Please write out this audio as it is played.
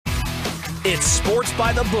It's Sports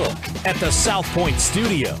by the Book at the South Point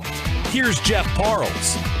Studio. Here's Jeff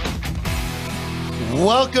Parles.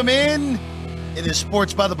 Welcome in. It is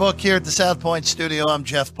Sports by the Book here at the South Point Studio. I'm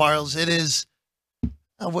Jeff Parles. It is,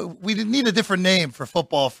 we need a different name for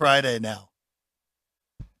Football Friday now.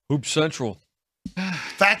 Hoop Central.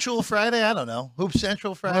 Factual Friday? I don't know. Hoop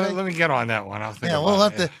Central Friday? Let me get on that one. I'll think we'll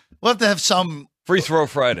have to have some. Free Throw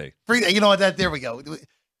Friday. You know what? There we go.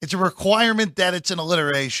 It's a requirement that it's an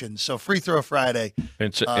alliteration. So Free Throw Friday.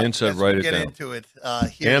 And said write it down. Get into it here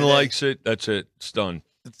And today. likes it. That's it. It's done.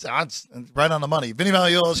 It's right on the money. Vinny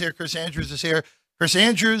Magliulo is here. Chris Andrews is here. Chris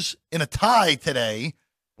Andrews in a tie today.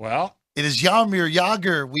 Well, it is Jaromir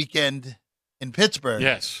Jagr weekend in Pittsburgh.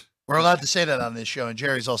 Yes. We're allowed to say that on this show, and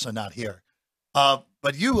Jerry's also not here.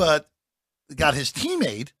 But you got his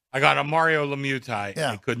teammate. I got a Mario Lemieux tie.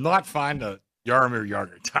 Yeah. I could not find a Jaromir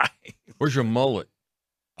Jagr tie. Where's your mullet?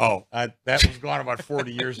 Oh, that was gone about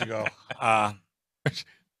 40 years ago. I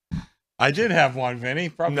did have one, Vinny.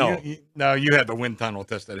 Probably no. You had the wind tunnel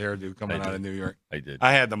tested hairdo coming out of New York. I did.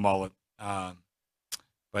 I had the mullet. No,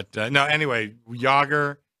 anyway,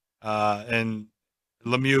 Jagr and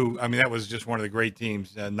Lemieux, I mean, that was just one of the great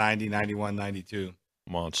teams, 90, 91, 92.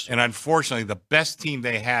 Monster. And unfortunately, the best team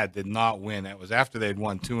they had did not win. That was after they'd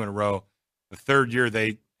won 2 in a row. The third year,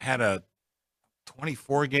 they had a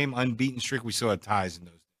 24-game unbeaten streak. We still had ties in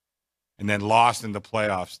those. And then lost in the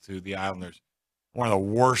playoffs to the Islanders. One of the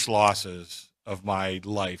worst losses of my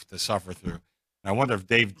life to suffer through. And I wonder if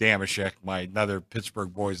Dave Damashek, my another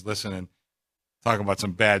Pittsburgh boys listening, talking about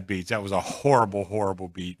some bad beats. That was a horrible, horrible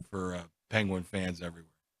beat for Penguin fans everywhere.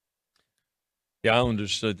 The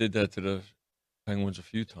Islanders did that to the Penguins a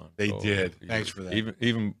few times. They did. Thanks for that.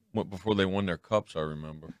 Even before they won their cups, I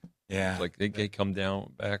remember. Yeah. It's like they come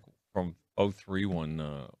down back from 03 one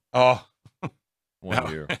year.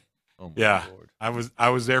 Oh my yeah, Lord. I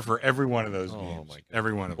was there for every one of those games. Oh my God.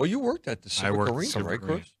 Every one of them. Well, you worked at the Civic Arena, right,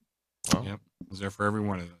 Chris? Wow. Yep, I was there for every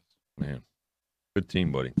one of those. Man, good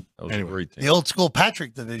team, buddy. That was a great team. The old school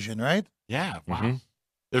Patrick division, right? Yeah, wow. Mm-hmm.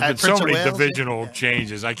 There's been so many divisional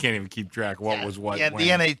changes. I can't even keep track of what was what. Yeah, the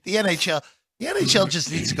NHL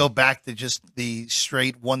just needs to go back to just the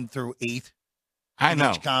straight 1 through 8. I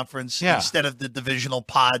know. Each conference instead of the divisional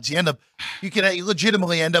pods. You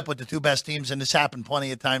legitimately end up with the 2 best teams, and this happened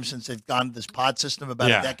plenty of times since they've gone to this pod system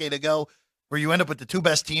about a decade ago, where you end up with the 2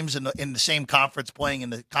 best teams in the same conference playing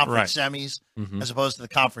in the conference semis as opposed to the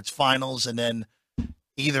conference finals, and then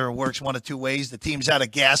either it works one of 2 ways. The team's out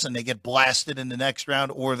of gas and they get blasted in the next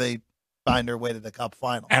round, or they find their way to the cup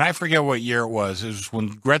final. And I forget what year it was. It was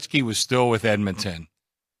when Gretzky was still with Edmonton,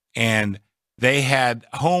 and they had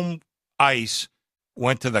home ice,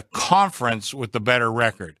 went to the conference with the better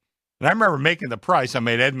record. And I remember making the price. I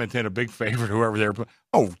made Edmonton a big favorite, whoever they were.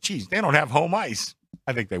 Oh, geez, they don't have home ice.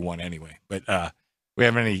 I think they won anyway. But we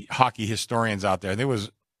have any hockey historians out there. There was,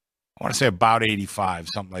 I want to say about 85,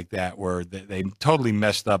 something like that, where they totally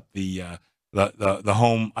messed up the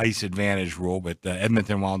home ice advantage rule, but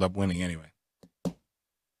Edmonton wound up winning anyway.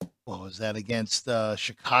 Well, was that against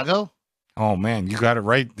Chicago? Oh, man, you got it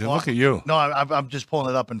right. Look at you. No, I'm just pulling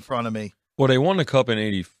it up in front of me. Well, they won the cup in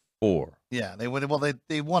 '84. Yeah, they would. Well,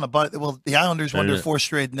 they won the Islanders won their 4th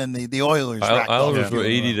straight, and then the Oilers. Islanders were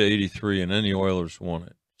 80 to 83, and then the Oilers won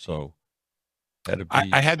it. So,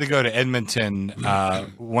 I had to go to Edmonton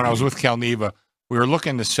when I was with Cal Neva. We were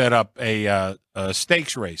looking to set up a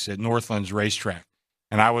stakes race at Northlands Racetrack,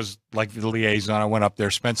 and I was like the liaison. I went up there,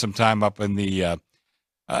 spent some time up in the up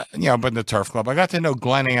in the turf club. I got to know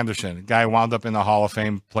Glenn Anderson, a guy who wound up in the Hall of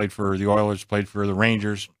Fame, played for the Oilers, played for the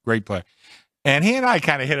Rangers, great player. And he and I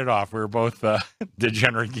kind of hit it off. We were both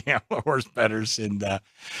degenerate gambler, horse bettors, and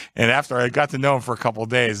after I got to know him for a couple of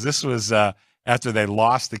days, this was after they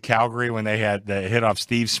lost to Calgary when they had hit off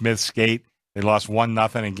Steve Smith's skate. They lost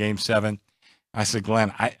 1-0 in Game 7. I said,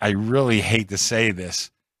 Glenn, I really hate to say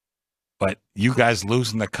this, but you guys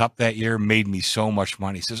losing the cup that year made me so much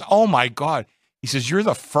money. He says, oh, my God. He says, you're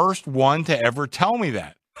the first one to ever tell me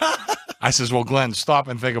that. I says, well, Glenn, stop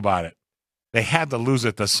and think about it. They had to lose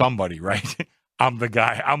it to somebody, right? I'm the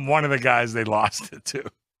guy. I'm one of the guys they lost it to.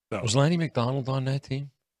 So. Was Lanny McDonald on that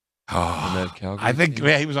team? On that Calgary I think team?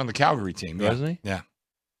 Yeah, he was on the Calgary team. Wasn't he? Yeah.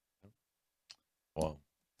 Wow.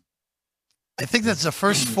 I think that's the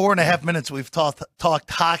first 4.5 minutes we've talked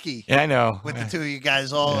hockey. Yeah, I know. With the 2 of you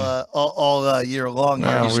guys all year long.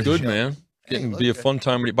 Yeah, it's good, man. Getting to be a fun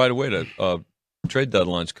time. By the way, the trade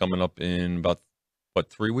deadline's coming up in about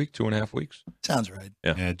 3 weeks, 2.5 weeks. Sounds right.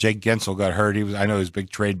 Yeah. Jake Gensel got hurt. I know he was a big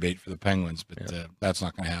trade bait for the Penguins, but that's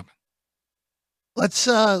not going to happen.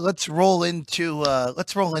 Let's roll into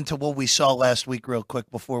what we saw last week real quick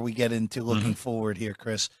before we get into looking forward here,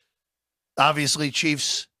 Chris. obviously,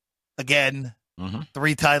 Chiefs, again,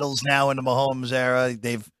 3 titles now in the Mahomes era.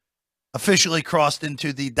 They've officially crossed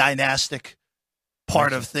into the dynastic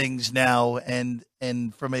part of things now. And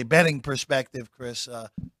from a betting perspective, Chris,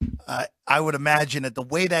 I would imagine that the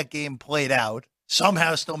way that game played out,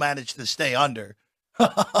 somehow still managed to stay under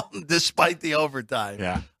despite the overtime.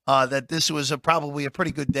 Yeah. That this was probably a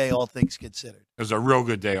pretty good day, all things considered. It was a real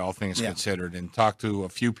good day, all things considered, and talked to a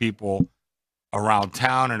few people around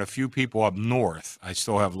town and a few people up north. I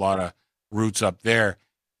still have a lot of roots up there.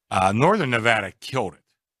 Northern Nevada killed it.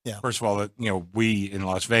 Yeah. First of all, we in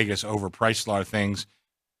Las Vegas overpriced a lot of things,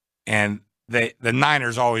 and the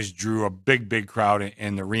Niners always drew a big crowd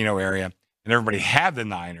in the Reno area, and everybody had the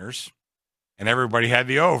Niners, and everybody had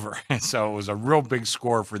the over, and so it was a real big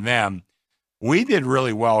score for them. We did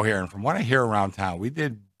really well here, and from what I hear around town, we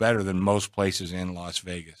did better than most places in Las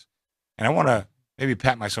Vegas. And I want to maybe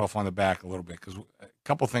pat myself on the back a little bit because a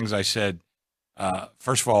couple things I said.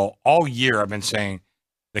 First of all year I've been saying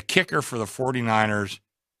the kicker for the 49ers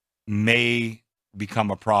may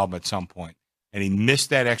become a problem at some point. And he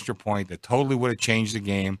missed that extra point that totally would have changed the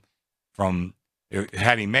game from –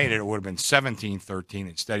 had he made it, it would have been 17-13.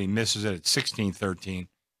 Instead, he misses it at 16-13.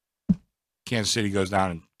 Kansas City goes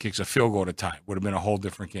down and kicks a field goal to tie. Would have been a whole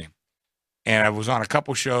different game. And I was on a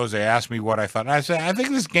couple shows. They asked me what I thought. And I said, I think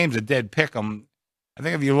this game's a dead pick'em. I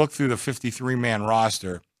think if you look through the 53-man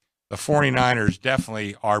roster, the 49ers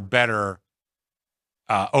definitely are better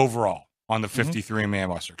overall on the 53-man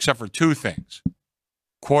roster, except for 2 things,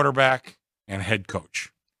 quarterback and head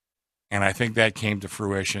coach. And I think that came to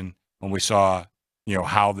fruition when we saw,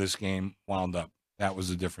 how this game wound up. That was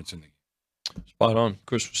the difference in the game. Spot on.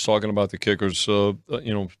 Chris was talking about the kickers,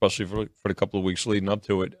 especially for the couple of weeks leading up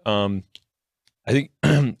to it. I think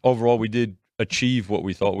overall we did achieve what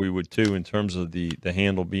we thought we would too in terms of the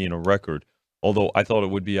handle being a record. Although I thought it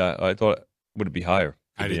would be, would it be higher?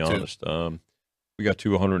 To be honest, we got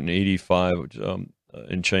 285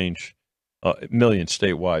 and change million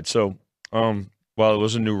statewide. So while it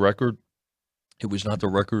was a new record, it was not the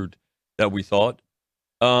record that we thought.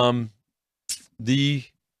 I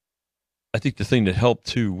think the thing that helped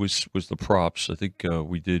too was the props. I think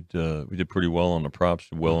we did pretty well on the props,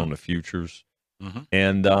 well on the futures,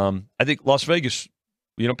 and I think Las Vegas.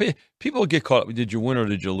 People get caught up. Did you win or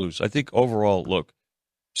did you lose? I think overall, look,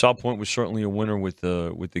 South Point was certainly a winner with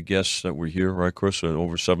the guests that were here, right, Chris?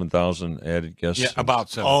 Over 7,000 added guests. Yeah,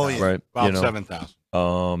 about 7,000. Oh, yeah. Right, about 7,000.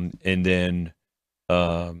 And then,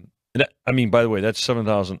 by the way, that's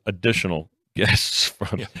 7,000 additional guests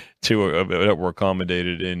that were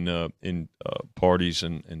accommodated in parties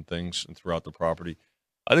and things and throughout the property.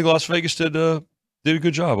 I think Las Vegas did a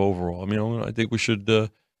good job overall. I think we should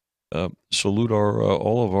salute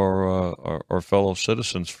all of our fellow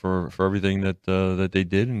citizens for everything that they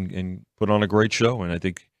did and put on a great show. And I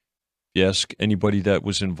think if you ask anybody that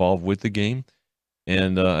was involved with the game,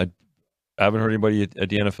 and I haven't heard anybody at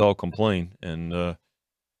the NFL complain. And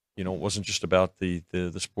it wasn't just about the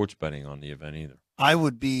sports betting on the event either. I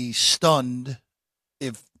would be stunned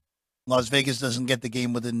if Las Vegas doesn't get the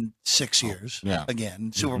game within 6 years. Yeah.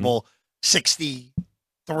 Again, Super Bowl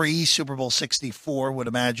 63, Super Bowl 64, would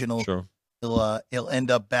imagine he'll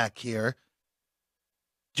end up back here.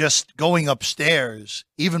 Just going upstairs,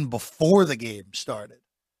 even before the game started,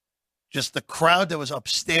 just the crowd that was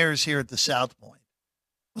upstairs here at the South Point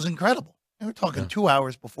was incredible. And we're talking 2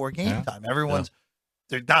 hours before game time. Everyone's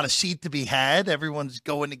there's not a seat to be had. Everyone's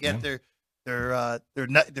going to get their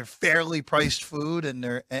fairly priced food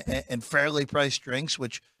and fairly priced drinks,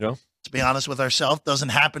 which, to be honest with ourselves, doesn't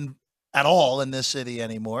happen at all in this city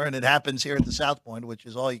anymore. And it happens here at the South Point, which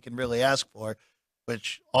is all you can really ask for.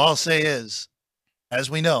 Which all I'll say is, as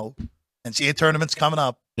we know, NCAA tournament's coming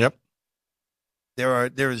up. Yep.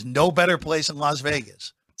 There is no better place in Las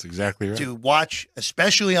Vegas. That's exactly right. To watch,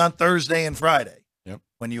 especially on Thursday and Friday. Yep.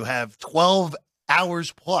 When you have 12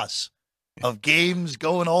 hours plus of games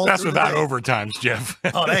going all that's through without overtimes, Jeff.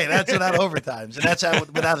 Hey, that's without overtimes, and that's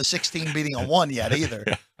without a 16 beating a 1 yet either.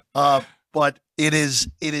 But it is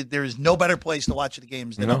there is no better place to watch the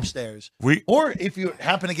games than upstairs. Or if you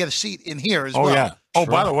happen to get a seat in here as well. Yeah. Oh,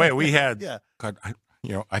 by the way, we had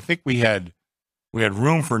I think we had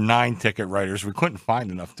room for 9 ticket writers. We couldn't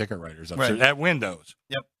find enough ticket writers upstairs at windows.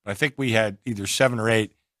 Yep. I think we had either 7 or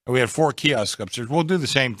 8. And we had 4 kiosks upstairs. We'll do the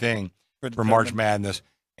same thing for March Madness.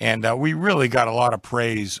 And we really got a lot of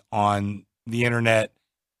praise on the internet.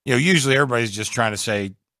 Usually everybody's just trying to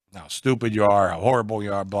say how stupid you are, how horrible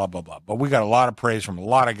you are, blah, blah, blah. But we got a lot of praise from a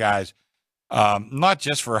lot of guys, not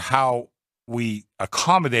just for how we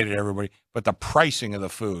accommodated everybody, but the pricing of the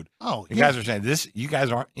food. Oh, you guys are saying this, you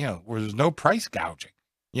guys aren't, where there's no price gouging.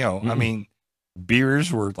 I mean,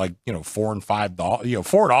 beers were like, $4 and $5,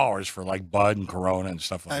 $4 for like Bud and Corona and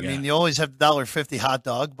stuff like that. I mean, you always have the $1.50 hot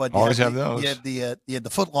dog, but always have those. You had the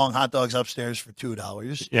foot-long hot dogs upstairs for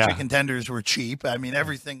 $2. Yeah. Chicken tenders were cheap. I mean,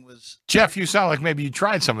 everything was. Jeff, you sound like maybe you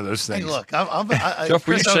tried some of those things. Hey, look, Jeff,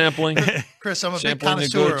 were you sampling? Chris, I'm a big Sampling the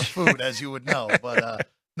connoisseur goods. of food, as you would know. But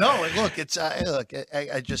no, look, it's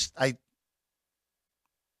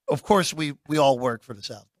of course we all work for the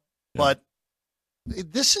South, but.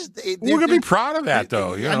 This is we're gonna be proud of that,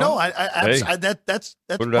 though. I know. That's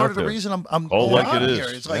part of the reason I'm going like on it here.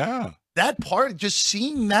 is. It's like that part, just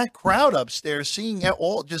seeing that crowd upstairs, seeing it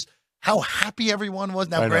all, just how happy everyone was.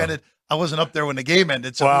 Now, granted, I wasn't up there when the game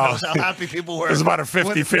ended, so who knows how happy people were. It was about a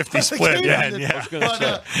 50-50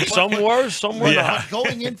 split. Some were, some were not.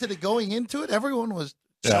 Going into it, everyone was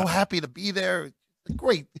so happy to be there. It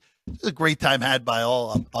was a great time had by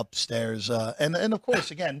all upstairs, and of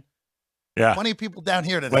course, again. Yeah, plenty of people down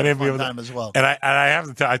here that had a fun time as well. And I have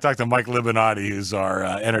to tell, I talked to Mike Libinati, who's our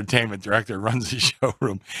entertainment director, runs the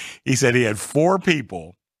showroom. He said he had 4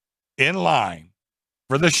 people in line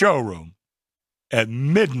for the showroom at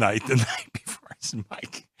midnight the night before. I said,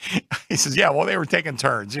 Mike, he says, yeah, well, they were taking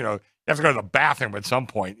turns. You have to go to the bathroom at some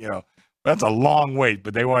point. That's a long wait,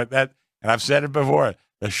 but they want that. And I've said it before,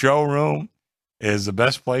 the showroom is the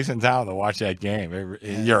best place in town to watch that game.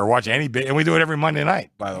 Or watch any big, and we do it every Monday night,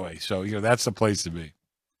 by the way. So that's the place to be.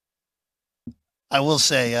 I will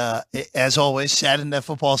say, as always, saddened that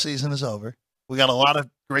football season is over. We got a lot of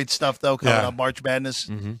great stuff though coming up. March Madness,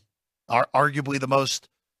 are arguably the most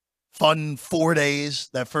fun 4 days.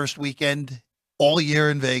 That first weekend all year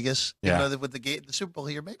in Vegas. Yeah. With the Super Bowl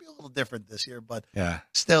here, maybe a little different this year, but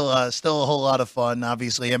still a whole lot of fun.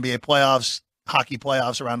 Obviously, NBA playoffs. Hockey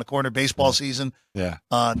playoffs around the corner, baseball season. Yeah.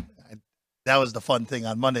 That was the fun thing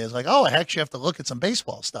on Monday. It's like, I actually have to look at some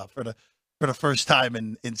baseball stuff for the first time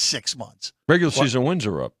in 6 months. Regular season wins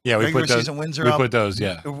are up. Yeah, regular season wins are up. We put those,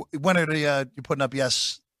 yeah. When are you putting up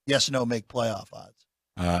yes, no, make playoff odds?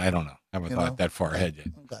 I don't know. I haven't thought that far ahead yet.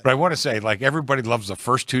 Okay. But I want to say, like, everybody loves the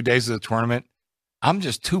first 2 days of the tournament. I'm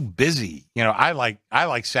just too busy. I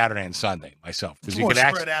like Saturday and Sunday myself because you can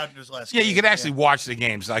spread out and there's less. Yeah, you can actually watch the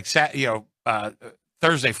games like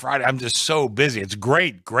Thursday, Friday. I'm just so busy. It's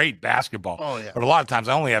great basketball. Oh yeah. But a lot of times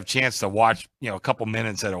I only have a chance to watch a couple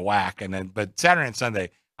minutes at a whack, but Saturday and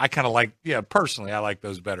Sunday I kind of like. Personally, I like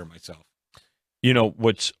those better myself.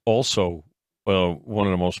 What's also one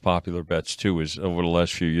of the most popular bets too is over the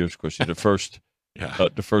last few years, of course, the first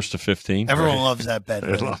to 15. Everyone loves that bet.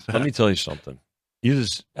 Let me tell you something. It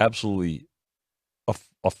is absolutely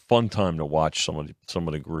a fun time to watch some of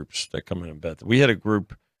the groups that come in and bet. We had a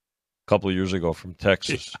group a couple of years ago from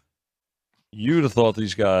Texas. You'd have thought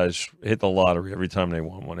these guys hit the lottery every time they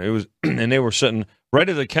won one. It was, and they were sitting right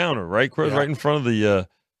at the counter, right, Chris, right in front of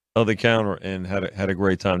the counter, and had a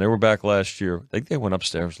great time. They were back last year. I think they went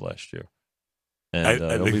upstairs last year, and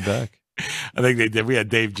they'll be back. I think they did. We had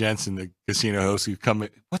Dave Jensen, the casino host, who come in.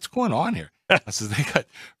 What's going on here? I said, they got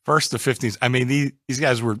first to 15s. I mean, these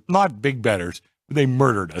guys were not big bettors, but they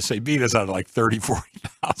murdered us. They beat us out of like 30,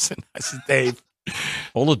 40,000. I said, Dave.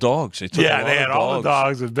 All the dogs. They had all the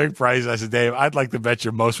dogs with big prices. I said, Dave, I'd like to bet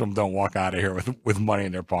you most of them don't walk out of here with money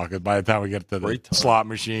in their pocket by the time we get to the slot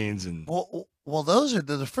machines. And Well, those are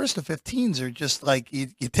the first of 15s are just like you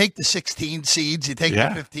take the 16 seeds, you take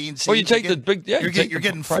the 15 seeds. Well, you take the big. Yeah, you're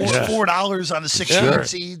getting $4 on the 16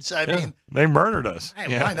 seeds. I mean, they murdered us.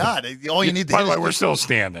 Hey, why not? All you need to. By the way, we're still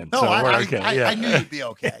standing. No, so I knew you'd be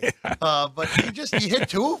okay. But you hit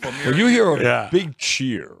 2 of them. When you hear a big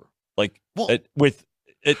cheer, like at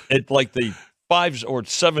like the 5 or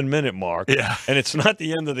 7 minute mark, and it's not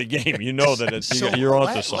the end of the game, you know that you're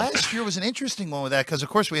onto something. Last year was an interesting one with that because, of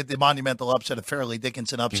course, we had the monumental upset of Fairleigh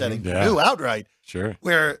Dickinson upsetting Purdue outright. Sure.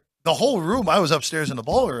 Where the whole room, I was upstairs in the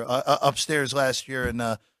bowler, upstairs last year and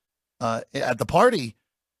at the party,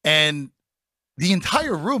 and the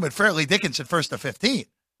entire room at Fairleigh Dickinson first to 15.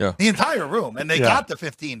 Yeah. The entire room, and they got to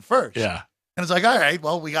 15 first. Yeah. And it's like, all right,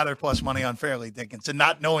 well, we got our plus money on Fairleigh Dickinson,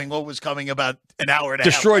 not knowing what was coming about an hour and a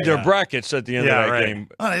half. Destroyed their brackets at the end of that game.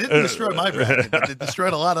 Oh, they didn't destroy my bracket, but they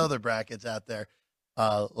destroyed a lot of other brackets out there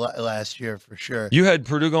last year for sure. You had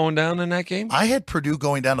Purdue going down in that game? I had Purdue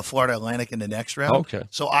going down to Florida Atlantic in the next round. Okay.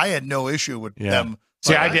 So I had no issue with them.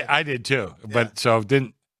 See, I did too. But so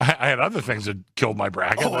didn't. I had other things that killed my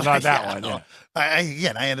bracket, but not that one. No. I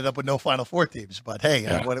ended up with no Final Four teams. But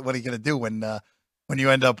hey, what are you going to do when you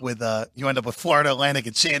end up with Florida Atlantic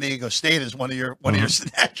and San Diego State as one of your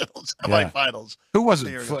national semifinals? Who was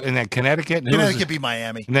it in that Connecticut? Connecticut beat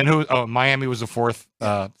Miami. And then who? Oh, Miami was the fourth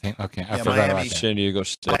thing. Okay, I forgot Miami, about that. San Diego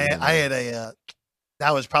State. I had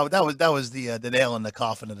That was the nail in the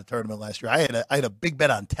coffin of the tournament last year. I had a big bet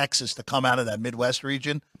on Texas to come out of that Midwest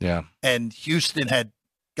region. Yeah. And Houston had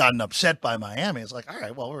gotten upset by Miami. It's like, all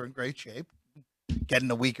right, well, we're in great shape. Getting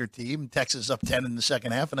a weaker team. Texas up 10 in the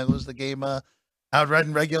second half, and it was the game outright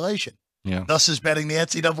in regulation. Yeah. Thus is betting the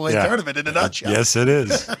NCAA tournament in a nutshell. Yes, it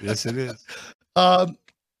is. Yes, it is.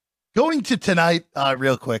 Going to tonight,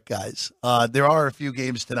 real quick, guys. There are a few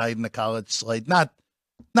games tonight in the college slate.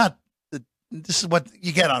 This is what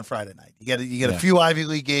you get on Friday night. You get a few Ivy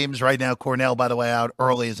League games right now. Cornell, by the way, out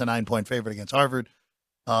early as a 9-point favorite against Harvard.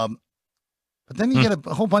 But then you get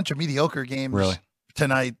a whole bunch of mediocre games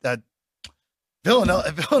tonight. That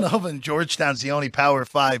Villanova and Georgetown's the only Power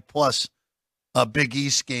 5 plus a Big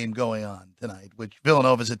East game going on tonight, which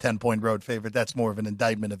Villanova's a 10-point road favorite. That's more of an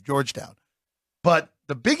indictment of Georgetown. But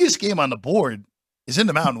the biggest game on the board is in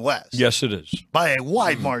the Mountain West. Yes, it is. By a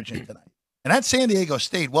wide margin tonight. And that's San Diego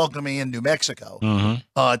State welcoming in New Mexico to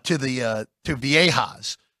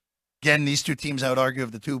Viejas. Again, these two teams, I would argue,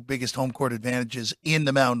 have the two biggest home court advantages in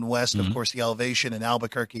the Mountain West. Of course, the elevation in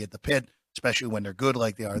Albuquerque at the Pit, especially when they're good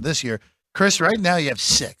like they are this year. Chris, right now you have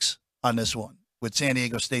 6 on this one, with San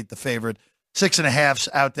Diego State the favorite. 6.5's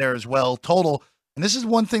out there as well, total. And this is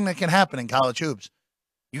one thing that can happen in college hoops.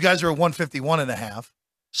 You guys are at 151.5.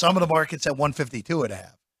 Some of the markets at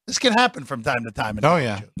 152.5. This can happen from time to time.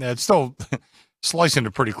 Yeah, it's still slicing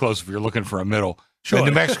it pretty close if you're looking for a middle. Sure. In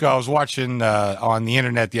New Mexico, I was watching on the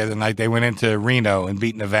internet the other night. They went into Reno and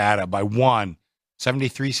beat Nevada by 1,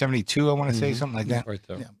 73-72, I want to say, something like that. Right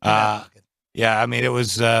there. Yeah, I mean, it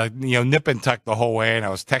was, nip and tuck the whole way. And I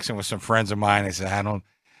was texting with some friends of mine. I said,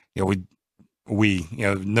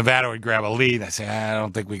 Nevada would grab a lead. I said, I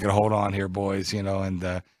don't think we could hold on here, boys, And,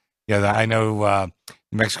 I know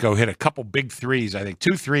New Mexico hit a couple big threes, I think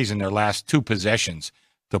 2 threes in their last 2 possessions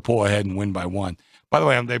to pull ahead and win by 1. By the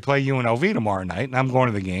way, they play UNLV tomorrow night, and I'm going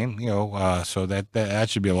to the game, so that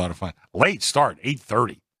should be a lot of fun. Late start,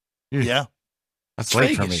 8:30. Yeah. That's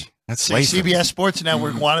late for me. That's late. CBS Sports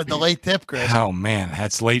Network wanted the late tip, Chris. Oh, man,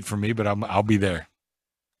 that's late for me, but I'll be there.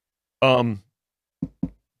 By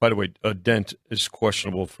the way, Dent is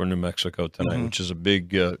questionable for New Mexico tonight, which is a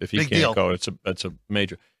big. If he big can't deal. go, that's a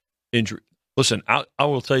major injury. Listen, I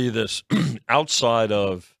will tell you this. Outside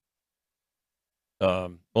of,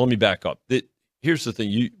 let me back up. Here's the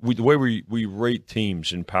thing: the way we rate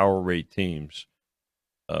teams and power rate teams,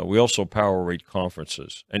 we also power rate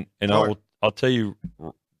conferences. And Sure. I'll tell you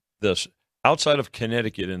this: outside of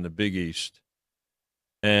Connecticut in the Big East,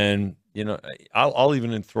 and I'll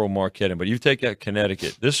even throw Marquette in, but you take out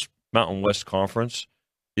Connecticut, this Mountain West Conference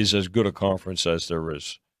is as good a conference as there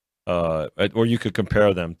is, or you could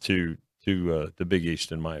compare them to the Big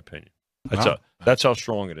East, in my opinion. That's how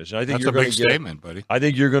strong it is. And I think that's a big statement, buddy. I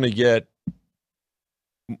think you're going to get.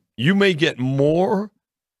 You may get more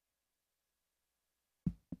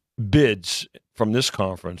bids from this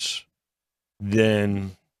conference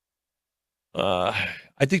than.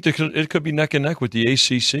 I think it could be neck and neck with the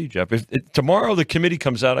ACC, Jeff. If tomorrow the committee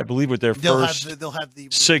comes out, I believe, with their they'll first have the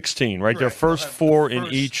 16, right? Correct. Their first 4 in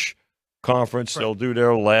each conference. Right. They'll do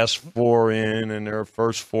their last 4 in and their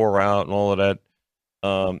first 4 out and all of that.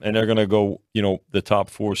 And they're going to go, the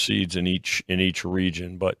top 4 seeds in each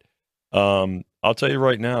region. But I'll tell you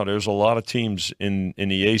right now, there's a lot of teams in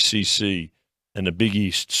the ACC and the Big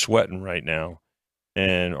East sweating right now,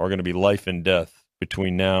 and are going to be life and death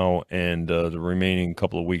between now and the remaining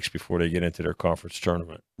couple of weeks before they get into their conference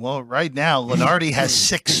tournament. Well, right now, Lenardi has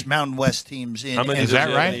 6 Mountain West teams in. How many is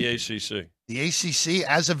that right? in the ACC? The ACC,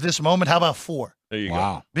 as of this moment, how about 4? There you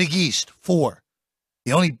Wow. Big East, 4.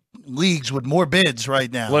 The only leagues with more bids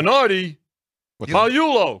right now. go. Lenardi,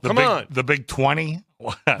 Pagliulo, come on. The Big 20?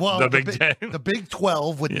 Well, the Big 10? The Big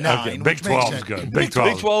 12 with 9. Okay. Big which makes 12 is sense. good. Big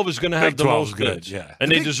 12 is going to have the 12 most is good, bids. yeah. And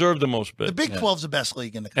they deserve the most bids. The Big 12 is the best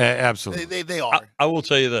league in the country. Absolutely. They are. I will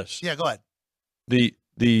tell you this. Yeah, go ahead.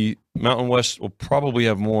 The Mountain West will probably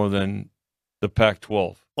have more than the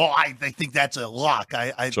Pac-12. Well, I think that's a lock.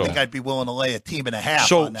 I think I'd be willing to lay a team and a half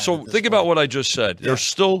So on that think at this about point. what I just said. Yeah. There's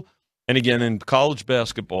still, and again, in college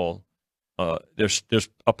basketball, there's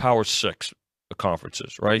a Power 6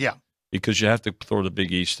 conferences, right? Yeah. Because you have to throw the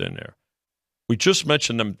Big East in there. We just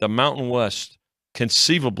mentioned the Mountain West.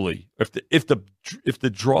 Conceivably, if the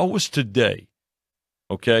draw was today,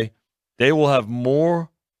 okay, they will have more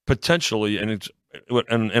potentially, and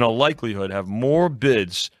in a likelihood, have more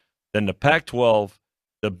bids than the Pac-12,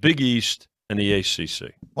 the Big East, and the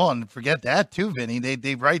ACC. Well, and forget that too, Vinny.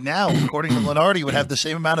 They right now, according to Lenardi, would have the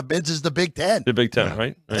same amount of bids as the Big Ten. The Big Ten,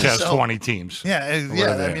 right? It has So- 20 teams. Yeah.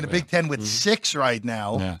 I mean, the Big Ten with 6 right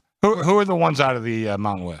now. Yeah. Who are the ones out of the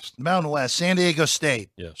Mountain West? Mountain West, San Diego State.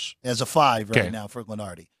 Yes. Has a 5 right now for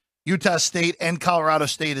Lunardi. Utah State and Colorado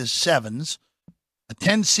State is 7s. A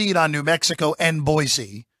 10 seed on New Mexico and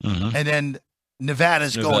Boise. Mm-hmm. And then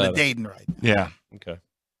Nevada's going to Dayton right now. Yeah. Okay.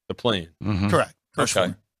 They're playing. Mm-hmm. Correct.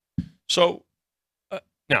 Okay. So,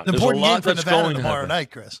 now, the important game for Nevada tomorrow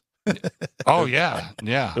night, Chris. Oh, yeah.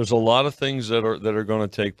 Yeah. There's a lot of things that are going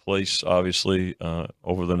to take place, obviously,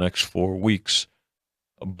 over the next 4 weeks.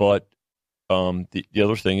 But the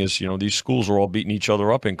other thing is, these schools are all beating each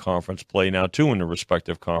other up in conference play now, too, in their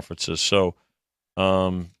respective conferences. So,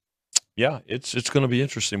 it's going to be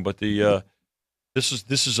interesting. But this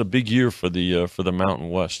is a big year for the Mountain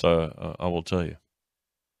West. I will tell you.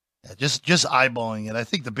 Yeah, just eyeballing it, I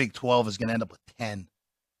think the Big 12 is going to end up with 10.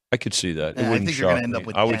 I could see that. I think you're going to end up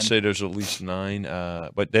with 10. I would say there's at least 9.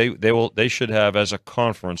 But they should have, as a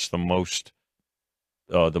conference, the most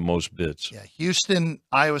bids. Yeah, Houston,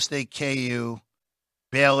 Iowa State, KU,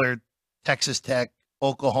 Baylor, Texas Tech,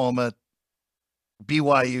 Oklahoma,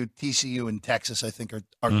 BYU, TCU, and Texas, I think, are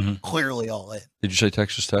clearly all in. Did you say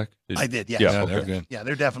Texas Tech? I did, yes. Yeah, they're good. Yeah,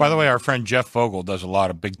 they're definitely. By the way, our friend Jeff Vogel does a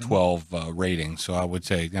lot of Big 12 ratings, so I would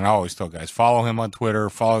say, and I always tell guys, follow him on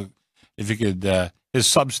Twitter. Follow, if you could, his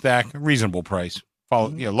Substack, reasonable price.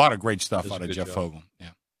 Follow, a lot of great stuff out of Jeff Vogel. Yeah.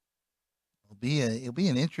 It'll be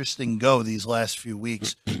an interesting go these last few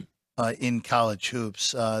weeks in college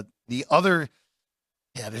hoops.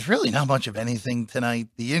 There's really not much of anything tonight.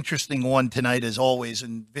 The interesting one tonight, as always,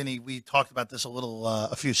 and Vinny, we talked about this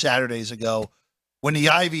a few Saturdays ago. When the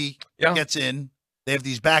Ivy gets in, they have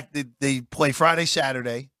these they play Friday,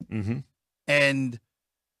 Saturday, and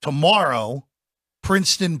tomorrow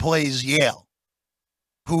Princeton plays Yale,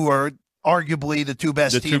 who are arguably the two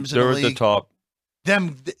best teams in the league. They're at the top.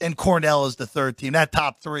 Them and Cornell is the third team. That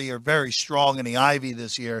top 3 are very strong in the Ivy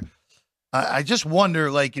this year. I just wonder,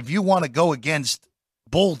 if you want to go against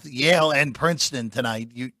both Yale and Princeton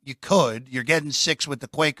tonight, you could. You're getting 6 with the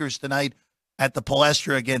Quakers tonight at the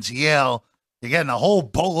Palestra against Yale. You're getting a whole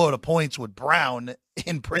boatload of points with Brown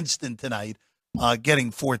in Princeton tonight,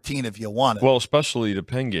 getting 14 if you want it. Well, especially the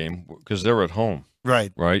Penn game, because they're at home.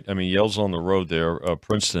 Right. Right? I mean, Yale's on the road there.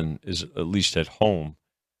 Princeton is at least at home.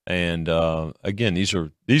 And, again, these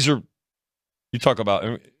are you talk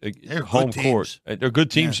about home court. They're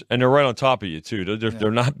good teams, and they're right on top of you, too.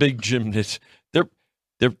 They're not big gyms.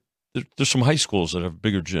 There's some high schools that have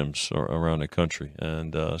bigger gyms around the country.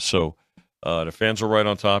 And so the fans are right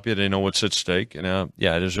on top of you. They know what's at stake. And,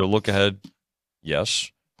 there's a look ahead,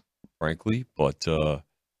 yes, frankly. But the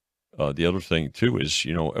other thing, too, is,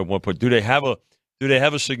 at one point, do they have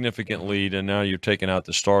a significant lead? And now you're taking out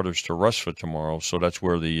the starters to rest for tomorrow. So that's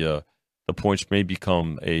where the points may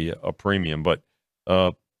become a premium. But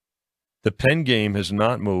the Penn game has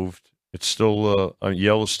not moved. It's still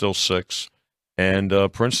Yale is still 6. And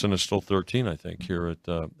Princeton is still 13, I think, here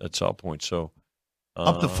at South Point. So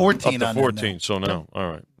up to 14. Up to 14. So now, all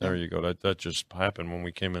right, there you go. That just happened when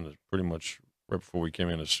we came in, pretty much right before we came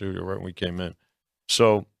in the studio, right when we came in.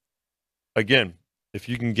 So again, if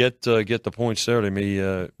you can get the points there, they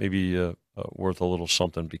may be worth a little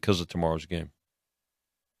something because of tomorrow's game.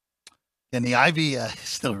 And the Ivy is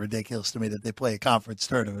still ridiculous to me that they play a conference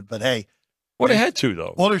tournament, but hey. Well, they had to,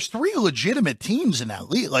 though. Well, there's 3 legitimate teams in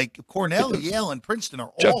that league. Like Cornell, Yale, and Princeton are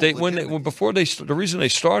all legitimate. The reason they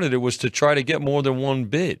started it was to try to get more than one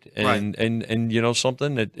bid, and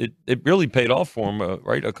something that it really paid off for them,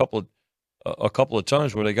 right? A couple of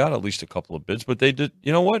times where they got at least a couple of bids, but they did.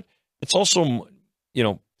 You know what? It's also,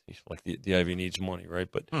 like the Ivy needs money, right?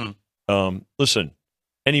 But listen,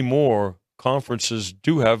 anymore conferences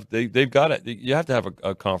do have they've got it. You have to have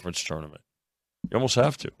a conference tournament. You almost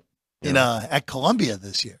have to. At Columbia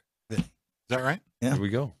this year. Is that right? Yeah. Here we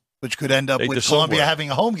go. Which could end up with Columbia having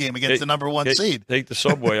a home game against the number 1 seed. Take the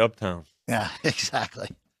subway uptown. Yeah, exactly.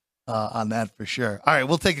 On that for sure. All right,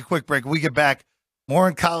 we'll take a quick break. When we get back, more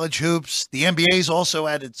in college hoops. The NBA's also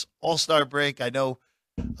at its All-Star break. I know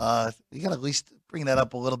you got to at least bring that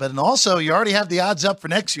up a little bit. And also, you already have the odds up for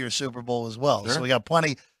next year's Super Bowl as well. Sure. So we got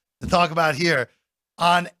plenty to talk about here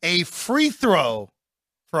on a free throw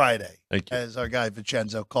Friday, as our guy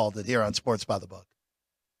Vincenzo called it here on Sports by the Book.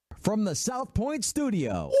 From the South Point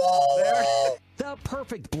studio, the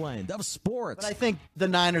perfect blend of sports. But I think the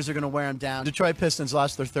Niners are going to wear them down. Detroit Pistons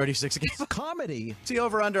lost their 36 games. Comedy. See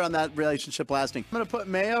over-under on that relationship lasting. I'm going to put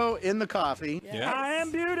mayo in the coffee. Yeah. I am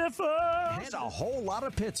beautiful. And a whole lot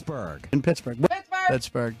of Pittsburgh. In Pittsburgh.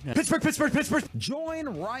 Pittsburgh. Yeah. Pittsburgh. Join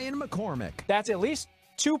Ryan McCormick. That's at least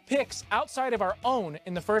 2 picks outside of our own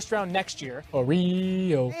in the first round next year.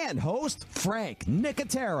 Oreo. And host Frank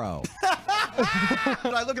Nicotero.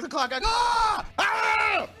 I look at the clock, I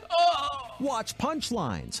go, Watch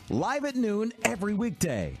Punchlines live at noon every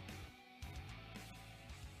weekday.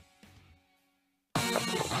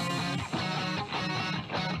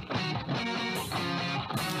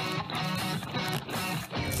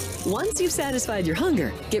 Once you've satisfied your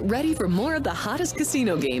hunger, get ready for more of the hottest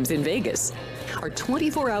casino games in Vegas. Our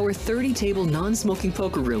 24-hour, 30-table non-smoking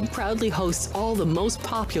poker room proudly hosts all the most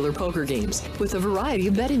popular poker games with a variety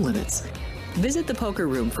of betting limits. Visit the poker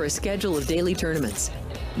room for a schedule of daily tournaments.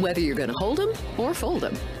 Whether you're going to hold 'em or fold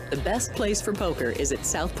 'em, the best place for poker is at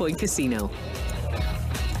South Point Casino.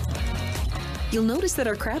 You'll notice that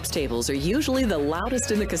our craps tables are usually the loudest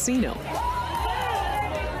in the casino.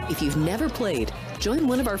 If you've never played, join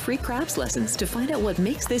one of our free craps lessons to find out what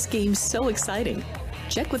makes this game so exciting.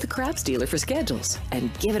 Check with the craps dealer for schedules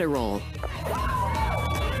and give it a roll.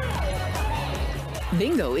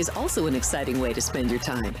 Bingo is also an exciting way to spend your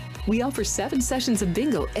time. We offer 7 sessions of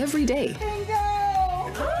bingo every day. Bingo!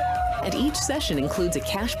 And each session includes a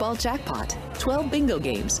cash ball jackpot, 12 bingo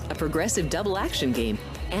games, a progressive double action game,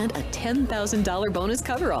 and a $10,000 bonus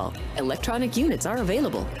coverall. Electronic units are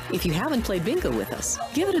available. If you haven't played bingo with us,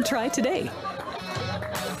 give it a try today.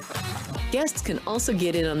 Guests can also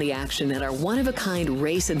get in on the action at our one-of-a-kind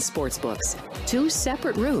race and sports books. 2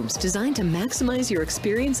 separate rooms designed to maximize your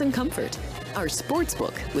experience and comfort. Our sports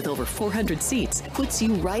book, with over 400 seats, puts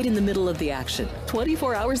you right in the middle of the action,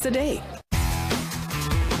 24 hours a day.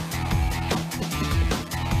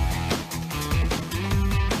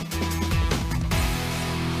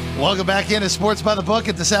 Welcome back into Sports by the Book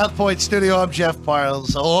at the South Point studio. I'm Jeff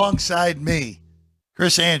Parles. Alongside me,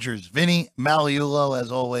 Chris Andrews, Vinny Magliulo,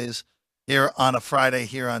 as always, here on a Friday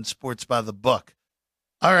here on Sports by the Book.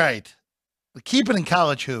 All right. We keep it in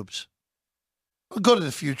college hoops. We'll go to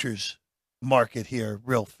the futures market here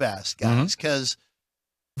real fast, guys, because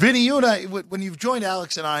Vinny, you and I, when you've joined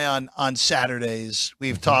Alex and I on Saturdays,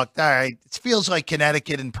 we've talked, all right, it feels like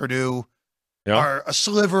Connecticut and Purdue are a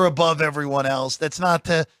sliver above everyone else. That's not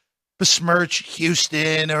to besmirch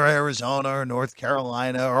Houston or Arizona or North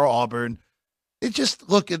Carolina or Auburn. It just,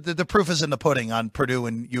 look, the proof is in the pudding on Purdue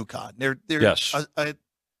and UConn. They're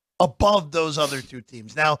above those other 2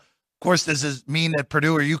 teams. Now, of course, does this mean that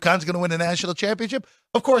Purdue or UConn's going to win a national championship?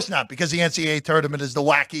 Of course not, because the NCAA tournament is the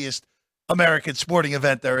wackiest American sporting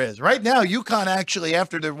event there is. Right now, UConn actually,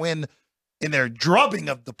 after their win in their drubbing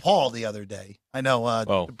of DePaul the other day, I know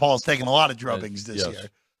DePaul's taken a lot of drubbings this year.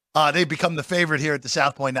 They've become the favorite here at the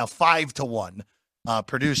South Point now, 5-1.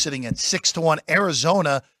 Purdue sitting at 6-1.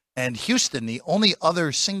 Arizona and Houston, the only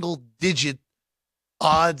other single-digit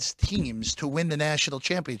odds teams to win the national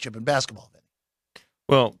championship in basketball.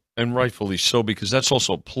 Well, and rightfully so, because that's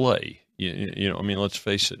also play. You know, I mean, let's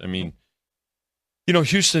face it. I mean, you know,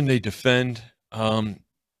 Houston, they defend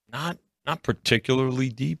not particularly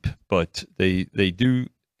deep, but they do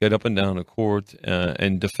get up and down the court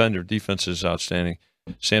and defend. Their defense is outstanding.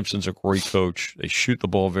 Sampson's a great coach. They shoot the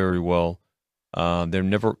ball very well. They're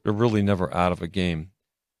really never out of a game.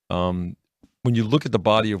 When you look at the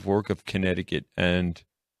body of work of Connecticut and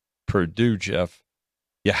Purdue, Jeff,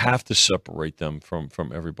 you have to separate them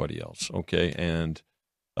from everybody else, okay? And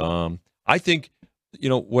I think, you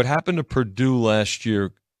know, what happened to Purdue last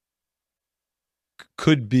year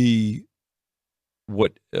could be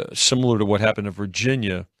similar to what happened to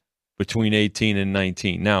Virginia between 18 and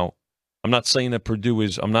 19. Now, I'm not saying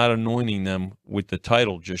that I'm not anointing them with the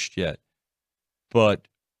title just yet, but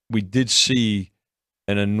we did see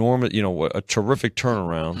an enormous, a terrific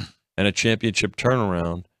turnaround and a championship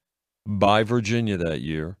turnaround by Virginia that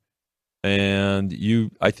year. And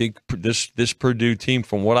I think this Purdue team,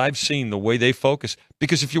 from what I've seen, the way they focus,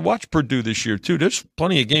 because if you watch Purdue this year too, there's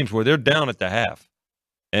plenty of games where they're down at the half,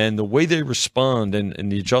 and the way they respond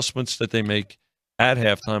and the adjustments that they make at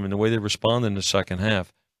halftime and the way they respond in the second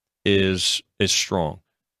half is strong.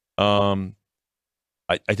 I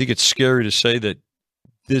think it's scary to say that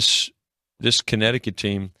this Connecticut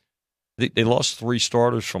team, they lost 3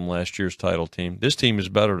 starters from last year's title team. This team is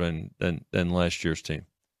better than last year's team,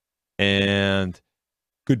 and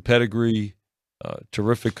good pedigree,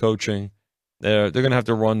 terrific coaching. They're going to have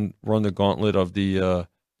to run the gauntlet of the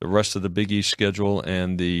rest of the Big East schedule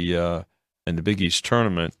and the Big East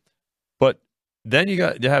tournament. But then you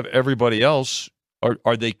have everybody else.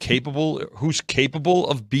 Are they capable? Who's capable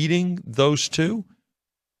of beating those 2?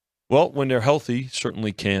 Well, when they're healthy,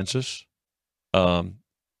 certainly Kansas.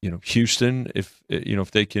 Houston, if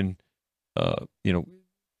they can,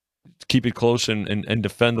 keep it close and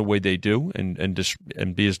defend the way they do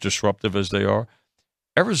and be as disruptive as they are.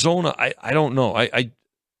 Arizona, I don't know. I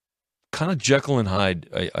kind of Jekyll and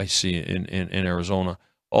Hyde I see in Arizona.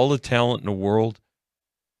 All the talent in the world.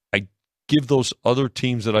 I give those other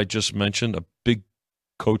teams that I just mentioned a big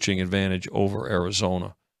coaching advantage over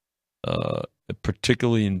Arizona,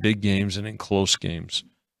 particularly in big games and in close games.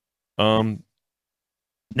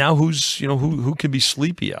 Now, who can be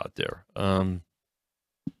sleepy out there?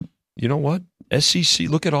 You know what? SEC.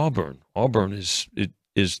 Look at Auburn. Auburn is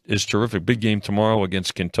terrific. Big game tomorrow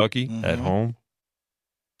against Kentucky at home.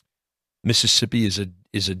 Mississippi is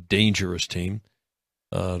a dangerous team.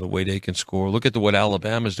 The way they can score. Look at what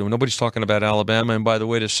Alabama's doing. Nobody's talking about Alabama. And by the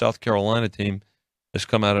way, the South Carolina team has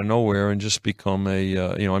come out of nowhere and just become I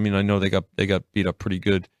know they got beat up pretty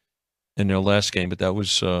good in their last game, but that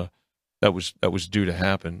was due to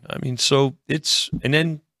happen. I mean, so and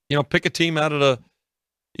then pick a team out of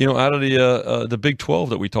the Big 12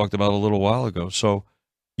 that we talked about a little while ago. So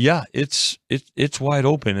yeah, it's wide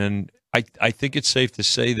open, and I think it's safe to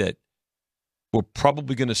say that we're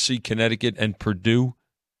probably going to see Connecticut and Purdue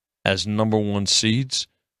as number 1 seeds.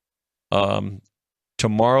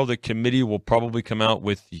 Tomorrow, the committee will probably come out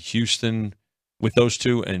with Houston, with those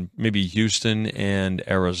two, and maybe Houston and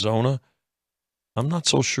Arizona. I'm not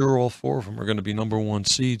so sure all 4 of them are going to be number 1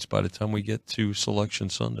 seeds by the time we get to Selection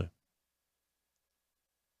Sunday.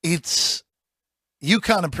 It's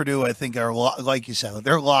UConn and Purdue, I think, are like you said,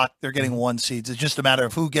 they're locked. They're getting 1 seeds. It's just a matter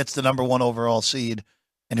of who gets the number 1 overall seed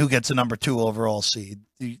and who gets the number 2 overall seed.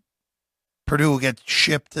 Purdue will get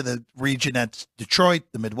shipped to the region that's Detroit,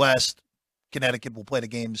 the Midwest. Connecticut will play the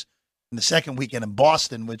games in the second weekend in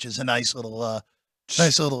Boston, which is a nice little a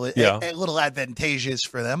little advantageous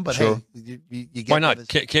for them. But sure. Hey, you get why not?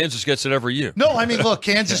 Kansas gets it every year. No, I mean, look,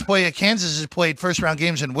 Kansas has played first-round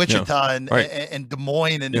games in Wichita and Des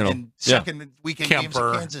Moines and second weekend games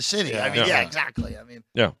in Kansas City. I mean, exactly. I mean,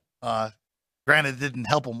 granted, it didn't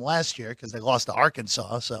help them last year because they lost to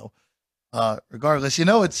Arkansas. So, regardless,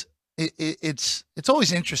 it's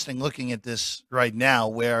always interesting looking at this right now.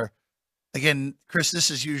 Where, again, Chris, this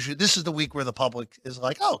is the week where the public is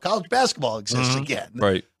like, oh, college basketball exists again,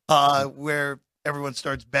 right? Where everyone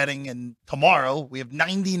starts betting, and tomorrow we have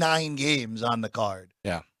 99 games on the card.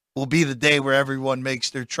 Yeah, will be the day where everyone makes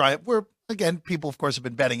their triumph. Where again, people of course have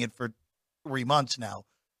been betting it for 3 months now.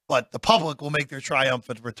 But the public will make their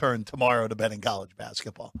triumphant return tomorrow to betting college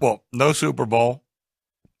basketball. Well, no Super Bowl,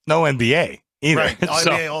 no NBA either. Right,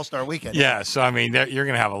 NBA All-Star Weekend. Yeah, so, I mean, you're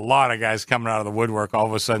going to have a lot of guys coming out of the woodwork all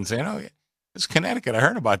of a sudden saying, oh, it's Connecticut. I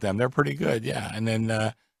heard about them. They're pretty good, yeah. And then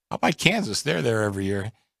how about Kansas? They're there every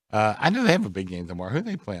year. I know they have a big game tomorrow. Who are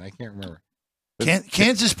they playing? I can't remember.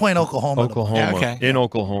 Kansas playing Oklahoma. In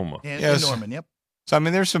Oklahoma. In Norman, yep. So, I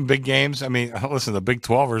mean, there's some big games. I mean, listen, the Big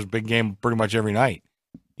 12 is a big game pretty much every night.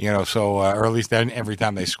 So or at least every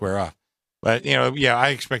time they square off. But I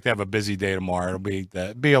expect to have a busy day tomorrow.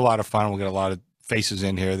 It'll be a lot of fun. We'll get a lot of faces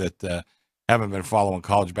in here that haven't been following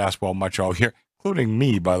college basketball much all year, including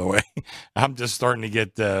me, by the way. I'm just starting to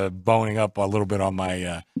get boning up a little bit on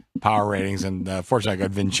my power ratings, and fortunately, I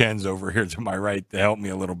got Vincenzo over here to my right to help me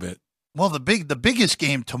a little bit. Well, the biggest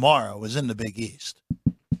game tomorrow is in the Big East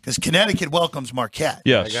because Connecticut welcomes Marquette.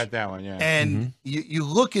 Yes, I got that one. Yeah, and you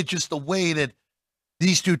look at just the way that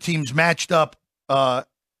these two teams matched up, or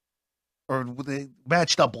they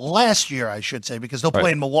matched up last year, I should say, because they'll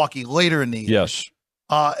play in Milwaukee later in the year. Yes.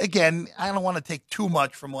 Again, I don't want to take too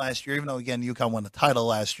much from last year, even though, again, UConn won the title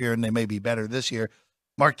last year and they may be better this year.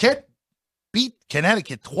 Marquette beat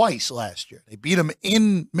Connecticut twice last year. They beat them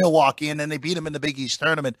in Milwaukee, and then they beat them in the Big East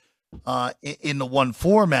tournament in the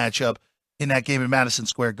 1-4 matchup in that game in Madison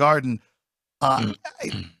Square Garden.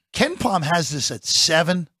 Ken Pom has this at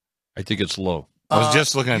 7. I think it's low. I was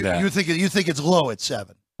just looking at that. You think it's low at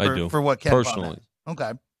 7? I do. For what Ken personally. Pom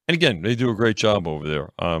has. Okay. And again, they do a great job over there.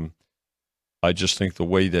 I just think the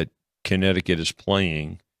way that Connecticut is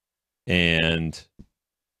playing and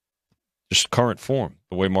just current form,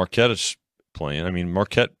 the way Marquette is playing. I mean,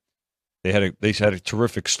 Marquette, they had a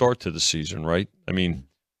terrific start to the season, right? I mean,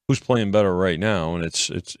 who's playing better right now? And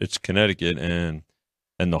it's Connecticut and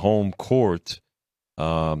the home court.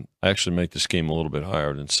 I actually make this game a little bit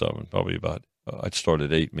higher than 7, probably about. I'd start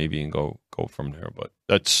at 8 maybe and go from there, but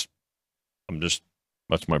that's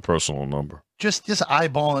my personal number. Just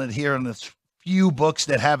eyeballing it here on the few books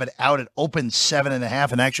that have it out at open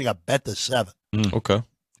 7.5 and actually got bet to 7. Okay.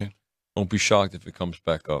 Yeah. Don't be shocked if it comes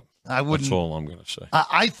back up. I wouldn't. That's all I'm going to say.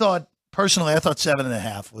 I thought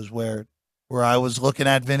 7.5 was where I was looking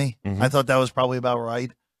at, Vinny. I thought that was probably about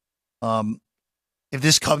right. If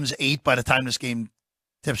this comes 8 by the time this game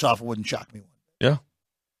tips off, it wouldn't shock me one. Yeah,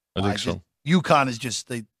 I think so. UConn is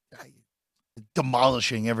just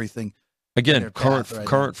demolishing everything. Again,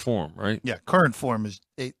 current form, right? Yeah, current form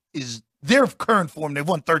is their current form. They've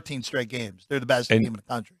won 13 straight games. They're the best team in the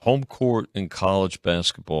country. Home court in college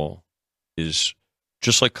basketball is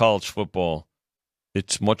just like college football.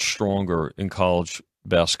 It's much stronger in college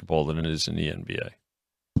basketball than it is in the NBA.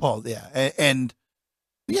 Oh, yeah. And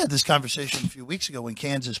we had this conversation a few weeks ago when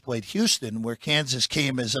Kansas played Houston, where Kansas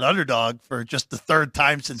came as an underdog for just the third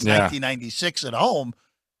time since 1996 at home.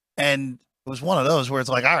 And it was one of those where it's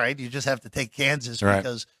like, all right, you just have to take Kansas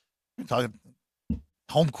because you're talking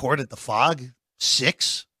home court at the Phog,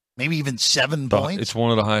 6, maybe even 7 points. It's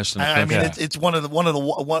one of the highest in the country. I mean, it's one of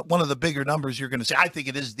the bigger numbers you're going to see. I think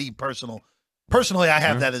it is the Personally, I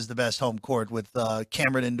have that as the best home court with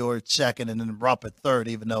Cameron Indoor at second and then Rupp at third,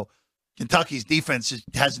 even though Kentucky's defense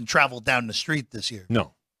hasn't traveled down the street this year.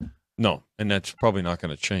 No, and that's probably not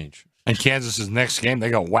going to change. And Kansas's next game, they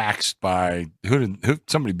got waxed by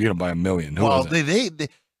somebody beat them by 1 million. Who was it? They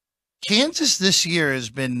Kansas this year has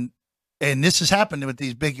been, and this has happened with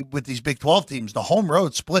these Big 12 teams. The home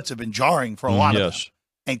road splits have been jarring for a lot of them,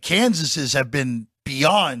 and Kansas's have been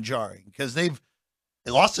beyond jarring because they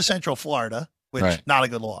lost to Central Florida, which not a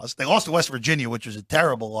good loss. They lost to West Virginia, which was a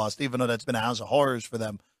terrible loss, even though that's been a house of horrors for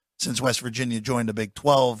them since West Virginia joined the Big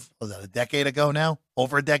 12. Was that a decade ago now?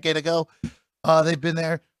 Over a decade ago. They've been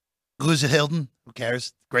there. Lose at Hilton. Who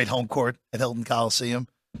cares? Great home court at Hilton Coliseum.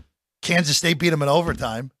 Kansas State beat them in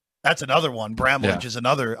overtime. That's another one. Bramlage is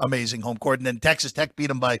another amazing home court. And then Texas Tech beat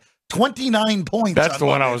them by 29 points. That's the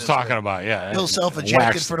one I was talking about, yeah. Bill Self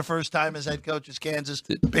ejected for the first time as head coach of Kansas.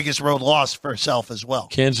 Biggest road loss for Self as well.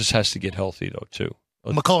 Kansas has to get healthy, though, too.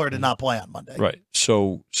 McCullough did not play on Monday. Right.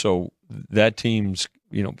 So that team's,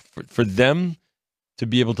 for them to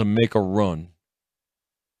be able to make a run,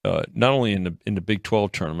 not only in the Big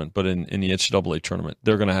 12 tournament, but in the NCAA tournament,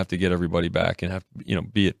 they're going to have to get everybody back and have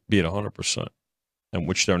be at 100%, and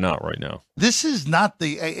which they're not right now. This is not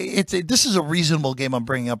this is a reasonable game I'm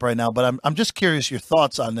bringing up right now, but I'm just curious your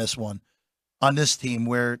thoughts on this one, on this team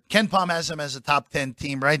where Ken Pom has them as a top 10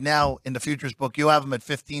 team right now in the futures book. You have them at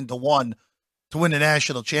 15-1 to win the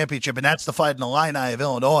national championship, and that's the Fighting Illini of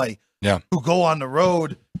Illinois, who go on the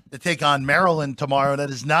road to take on Maryland tomorrow. That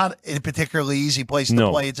is not a particularly easy place to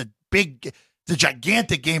play. It's a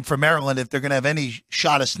gigantic game for Maryland if they're going to have any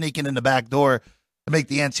shot of sneaking in the back door to make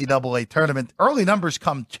the NCAA tournament. Early numbers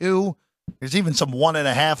come too. There's even some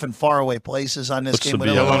 1.5 in faraway places on this game. With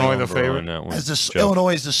Illinois the favorite?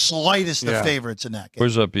 Illinois is the slightest of favorites in that game.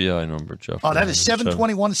 Where's that BI number, Jeff? Oh, that is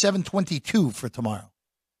 721, 722 for tomorrow.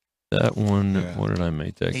 That one, what did I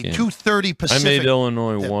make that game? 2:30 Pacific. I made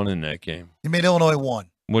Illinois 1 in that game. You made Illinois 1.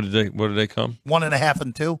 What did they come? 1.5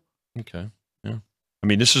 and 2. Okay, yeah. I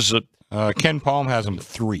mean, this is Ken Pom has them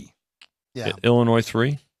 3. Yeah, Illinois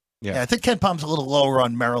 3. Yeah, I think Ken Pom's a little lower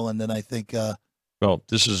on Maryland than I think. Well,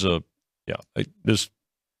 this is this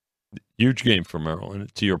huge game for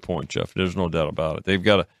Maryland. To your point, Jeff, there's no doubt about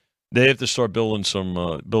it. They have to start building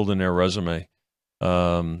their resume.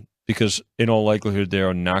 Because in all likelihood, they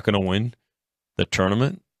are not going to win the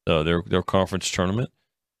tournament, their conference tournament.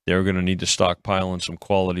 They're going to need to stockpile in some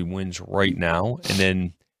quality wins right now, and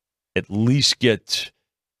then at least get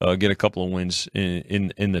a couple of wins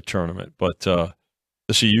in the tournament. But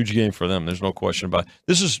this is a huge game for them. There's no question about it.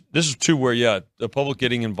 This is too where the public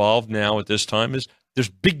getting involved now at this time is there's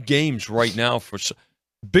big games right now for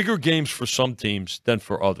bigger games for some teams than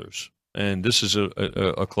for others, and this is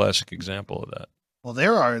a classic example of that. Well,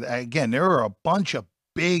 there are a bunch of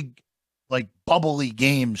big, bubbly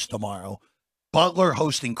games tomorrow. Butler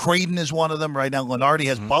hosting Creighton is one of them. Right now, Lenardi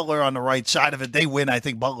has Butler on the right side of it. They win. I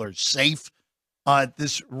think Butler's safe at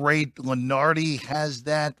this rate. Lenardi has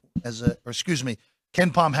that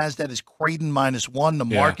Ken Pom has that as Creighton -1. The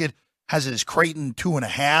market has it as Creighton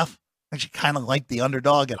 2.5. Actually kind of like the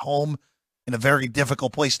underdog at home in a very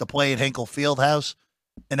difficult place to play at Hinkle Fieldhouse.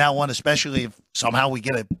 And that one, especially if somehow we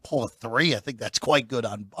get a pull of 3, I think that's quite good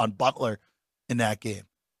on Butler in that game.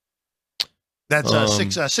 That's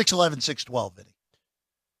 6-11, 6-12, Vinny.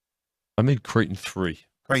 I made Creighton 3.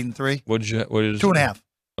 Creighton 3? What is 2.5.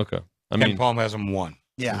 Okay. Ken Pom has them 1.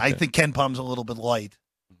 Yeah, okay. I think Ken Pom's a little bit light.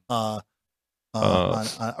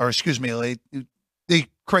 The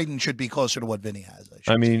Creighton should be closer to what Vinny has.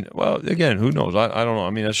 I mean, well, again, who knows? I don't know. I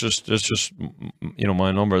mean, that's just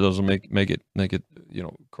my number doesn't make it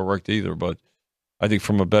correct either. But I think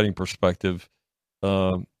from a betting perspective,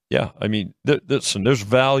 I mean, listen, there's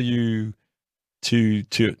value to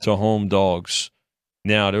home dogs.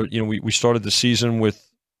 Now, we started the season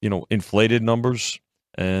with inflated numbers,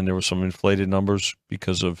 and there were some inflated numbers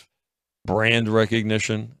because of brand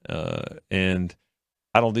recognition, and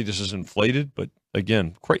I don't think this is inflated, but.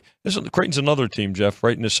 Again, Creighton's another team, Jeff.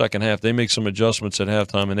 Right in the second half, they make some adjustments at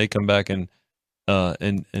halftime, and they come back and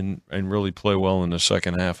really play well in the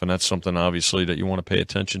second half. And that's something obviously that you want to pay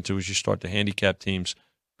attention to as you start to handicap teams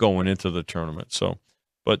going into the tournament. So,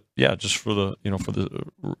 but yeah, just for the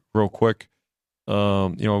real quick, we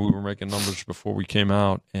were making numbers before we came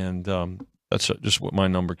out, and that's just what my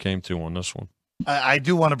number came to on this one. I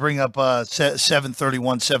do want to bring up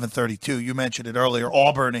 731, 732. You mentioned it earlier,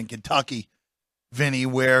 Auburn and Kentucky, Vinny,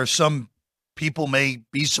 where some people may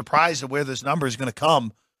be surprised at where this number is going to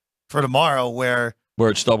come for tomorrow, where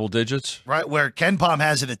it's double digits, right? Where KenPom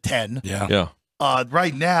has it at 10. Yeah.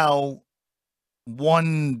 Right now,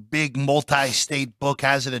 one big multi-state book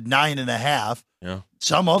has it at 9.5. Yeah.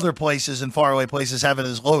 Some other places and faraway places have it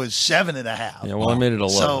as low as 7.5. Yeah. Well, I made it 11.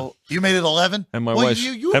 So you made it 11, and my wife,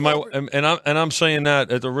 I'm saying that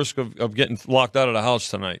at the risk of getting locked out of the house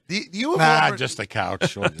tonight. You have Auburn, just the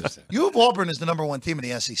couch. You have Auburn as the number one team in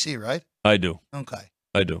the SEC, right? I do. Okay.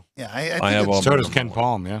 I do. Yeah, I have Auburn. So does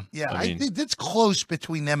KenPom. Yeah. Yeah, I think it's close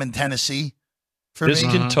between them and Tennessee. For this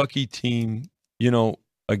me. Kentucky team,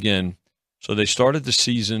 again, so they started the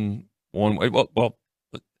season one way. Well,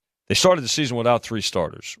 they started the season without three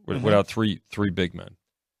starters, without three big men,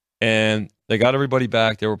 and they got everybody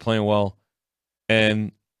back. They were playing well,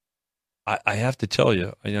 and I have to tell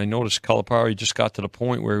you, I noticed Calipari just got to the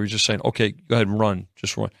point where he was just saying, "Okay, go ahead and run,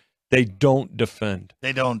 just run." They don't defend.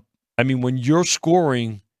 They don't. I mean, when you're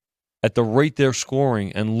scoring at the rate they're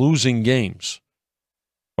scoring and losing games,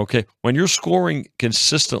 okay, when you're scoring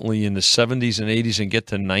consistently in the 70s and 80s and get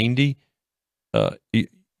to 90, you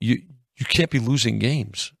can't be losing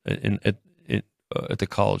games at the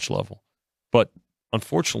college level. But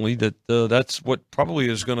unfortunately, that's what probably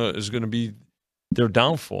is gonna be their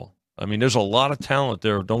downfall. I mean, there's a lot of talent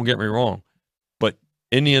there. Don't get me wrong, but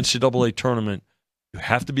in the NCAA tournament, you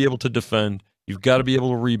have to be able to defend. You've got to be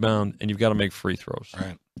able to rebound, and you've got to make free throws.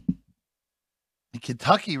 Right.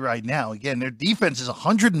 Kentucky right now, again, their defense is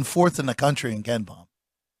 104th in the country in KenPom.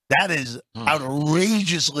 That is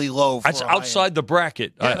outrageously low. That's outside the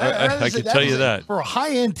bracket. Yeah, I can tell you that. For a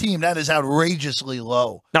high-end team, that is outrageously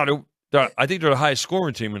low. Now, I think they're the highest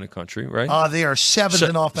scoring team in the country, right? They are seventh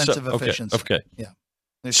in offensive efficiency. Okay. Yeah.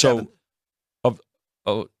 So, of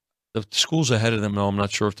the schools ahead of them, no, I'm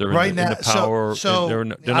not sure if they're in the power. So they're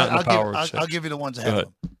not in the power. I'll give you the ones ahead of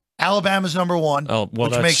them. Alabama's number one,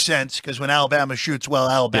 which makes sense because when Alabama shoots well,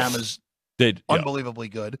 Alabama's unbelievably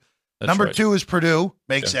good. Number two is Purdue.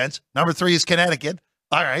 Makes sense. Number three is Connecticut.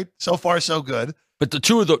 All right. So far, so good. But the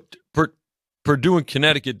two of the Purdue and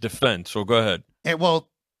Connecticut defend. So go ahead. And,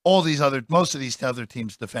 most of these other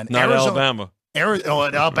teams defend. Not Alabama.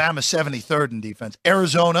 Alabama's 73rd in defense.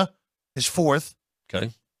 Arizona is 4th.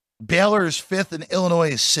 Okay. Baylor is 5th, and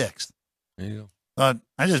Illinois is 6th. There you go.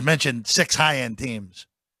 I just mentioned 6 high-end teams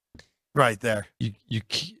right there.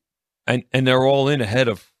 And they're all in ahead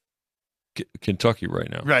of Kentucky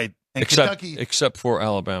right now. Right. And except for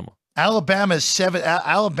Alabama. Alabama's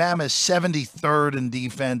 73rd in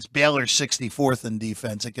defense. Baylor's 64th in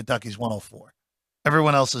defense, and Kentucky's 104.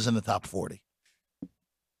 Everyone else is in the top 40.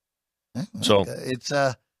 So it's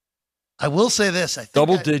I will say this: I think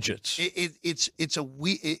double digits.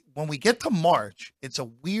 When we get to March, it's a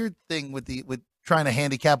weird thing with trying to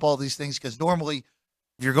handicap all these things because normally,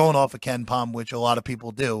 if you're going off of KenPom, which a lot of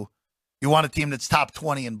people do, you want a team that's top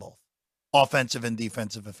 20 in both offensive and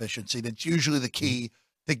defensive efficiency. That's usually the key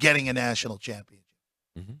to getting a national championship.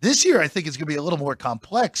 Mm-hmm. This year, I think it's going to be a little more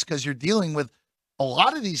complex because you're dealing with a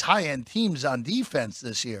lot of these high-end teams on defense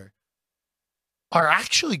this year are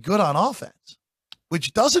actually good on offense,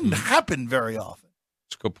 which doesn't happen very often.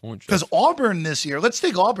 That's a good point. Because Auburn this year, let's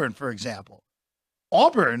take Auburn, for example.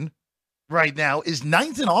 Auburn right now is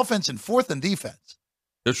 9th in offense and 4th in defense.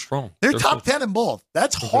 They're strong. They're top 10 in both.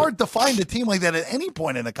 That's hard to find a team like that at any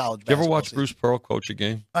point in a college basketball You ever watch season. Bruce Pearl coach a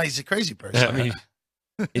game? Oh, he's a crazy person. I mean,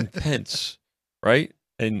 intense, right?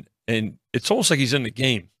 And it's almost like he's in the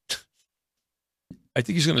game. I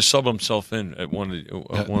think he's going to sub himself in at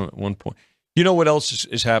one point. You know what else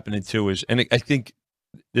is happening too is, and I think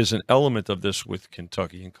there's an element of this with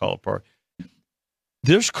Kentucky and Calipari.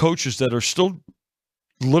 There's coaches that are still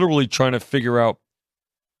literally trying to figure out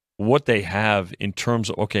what they have in terms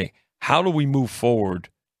of, okay, how do we move forward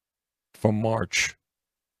from March?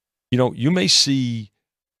 You may see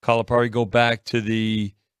Calipari go back to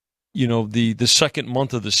the second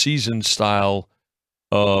month of the season style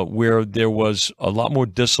where there was a lot more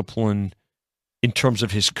discipline in terms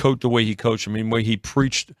of his the way he coached. I mean, the way he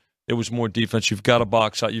preached, there was more defense. You've got to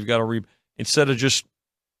box out. You've got to instead of just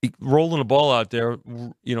rolling the ball out there,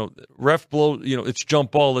 ref blow, it's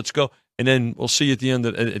jump ball, let's go. And then we'll see at the end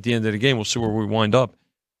of the game, we'll see where we wind up.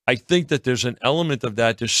 I think that there's an element of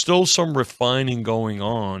that. There's still some refining going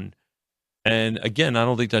on. And again, I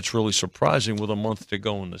don't think that's really surprising with a month to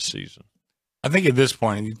go in the season. I think at this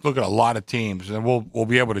point, you look at a lot of teams, and we'll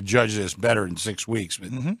be able to judge this better in 6 weeks.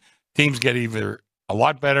 But teams get either a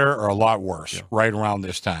lot better or a lot worse right around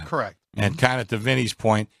this time. Correct. And kind of to Vinny's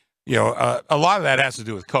point, a lot of that has to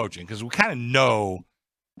do with coaching because we kind of know.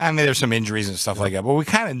 I mean, there's some injuries and stuff like that, but we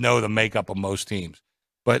kind of know the makeup of most teams.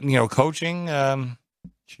 But coaching,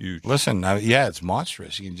 huge. Listen, it's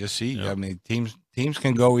monstrous. You can just see. I mean, teams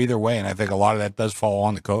can go either way, and I think a lot of that does fall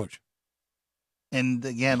on the coach. And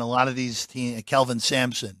again, a lot of these teams, Kelvin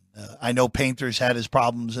Sampson, I know Painters had his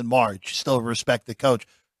problems in March. Still respect the coach.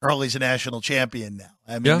 Hurley's a national champion now.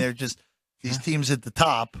 I mean, they're just these teams at the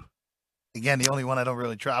top. Again, the only one I don't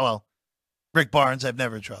really try. Well, Rick Barnes, I've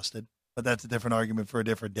never trusted, but that's a different argument for a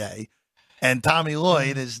different day. And Tommy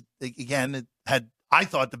Lloyd is, again, I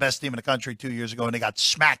thought, the best team in the country 2 years ago, and they got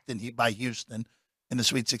smacked by Houston in the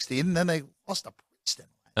Sweet 16, and then they lost to Princeton.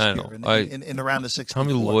 I know. In the round of 64.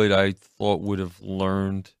 Tommy Lloyd, I thought, would have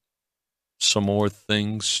learned some more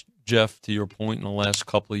things, Jeff, to your point, in the last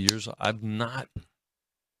couple of years. I've not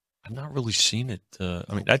really seen it. I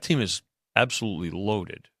mean, that team is absolutely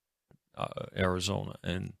loaded, Arizona.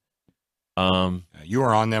 And you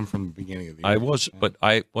were on them from the beginning of the year. I was, but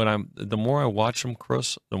the more I watch them,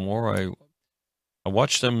 Chris, the more I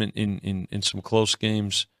watch them in some close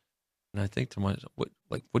games. And I think to myself, what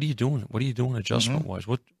are you doing? What are you doing adjustment wise?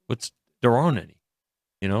 There aren't any,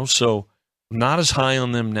 So I'm not as high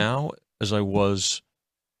on them now as I was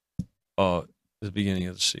at the beginning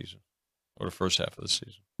of the season or the first half of the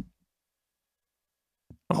season.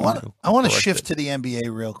 I want to shift to the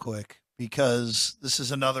NBA real quick because this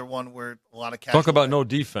is another one where a lot of talk about no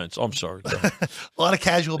defense. I'm sorry, a lot of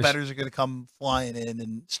casual bettors are going to come flying in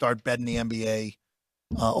and start betting the NBA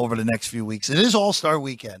over the next few weeks. It is All-Star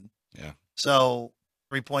weekend. Yeah. So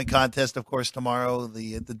 3-point contest, of course, tomorrow.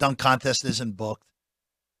 The dunk contest isn't booked.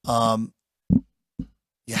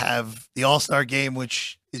 You have the All-Star game,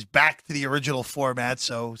 which is back to the original format.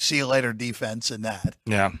 So see you later, defense, in that.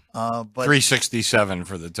 Yeah. But 367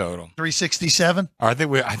 for the total. 367. I think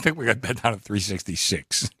we got bet down to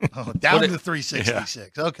 366. Down to 366.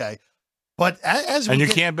 Yeah. Okay. But you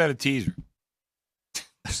can't bet a teaser.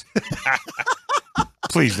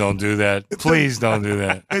 Please don't do that. Please don't do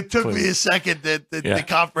that. It took me a second to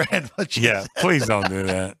comprehend what you said. Please don't do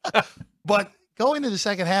that. But going to the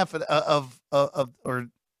second half or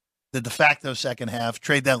the de facto second half,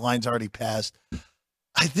 trade deadline's already passed.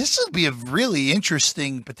 This would be a really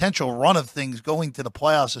interesting potential run of things going to the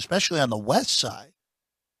playoffs, especially on the West side,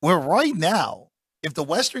 where right now, if the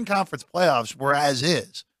Western Conference playoffs were as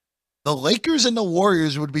is, the Lakers and the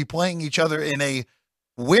Warriors would be playing each other in a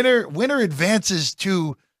winner advances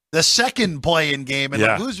to the second play-in game, and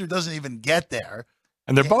the loser doesn't even get there.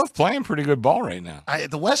 And they're both playing pretty good ball right now.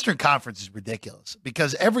 The Western Conference is ridiculous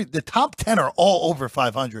because the top 10 are all over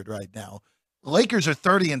 500 right now. The Lakers are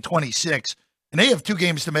 30-26, and they have 2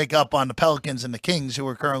 games to make up on the Pelicans and the Kings, who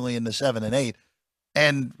are currently in the 7 and 8.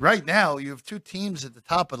 And right now, you have 2 teams at the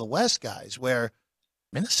top of the West, guys, where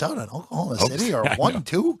Minnesota and Oklahoma City are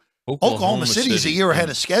 1-2. Oklahoma City's a year ahead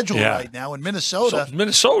of schedule right now, and Minnesota.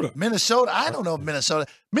 I don't know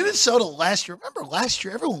Minnesota last year. Remember last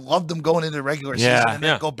year, everyone loved them going into the regular season, and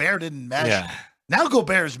then Gobert didn't mesh. Yeah. Now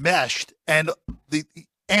Gobert's meshed, and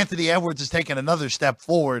Anthony Edwards has taken another step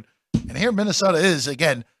forward. And here Minnesota is,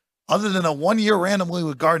 again, other than a 1 year randomly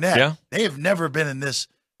with Garnett, they have never been in this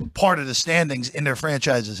part of the standings in their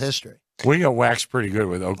franchise's history. We got waxed pretty good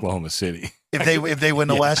with Oklahoma City. If they win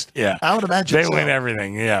the West, I would imagine they win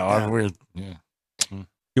everything.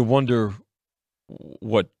 You wonder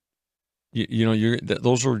what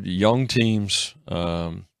those are young teams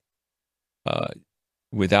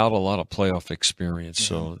without a lot of playoff experience.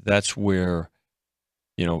 So that's where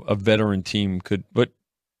a veteran team could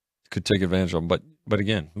take advantage of them. But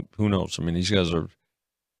again, who knows? I mean, these guys are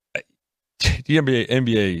the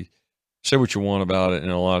NBA. Say what you want about it,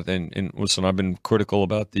 and a lot. And listen, I've been critical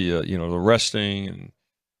about the the resting and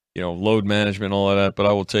load management and all of that. But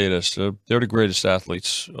I will tell you this: they're the greatest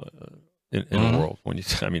athletes in the world.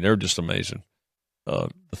 They're just amazing.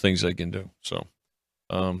 The things they can do. So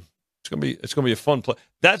it's gonna be a fun play.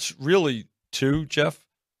 That's really too, Jeff.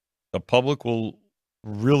 The public will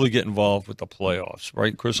really get involved with the playoffs,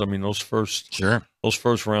 right, Chris? I mean, those first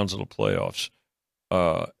rounds of the playoffs.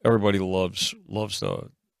 Everybody loves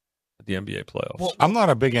the NBA playoffs. Well, I'm not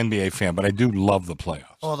a big NBA fan, but I do love the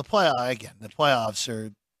playoffs. Well, the playoffs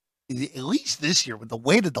are, at least this year, with the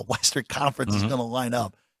way that the Western Conference is going to line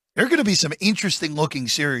up, there are going to be some interesting looking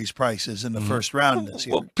series prices in the first round this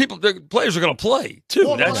year. Well, players are going to play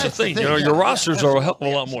too. That's the thing. Your rosters are a hell of a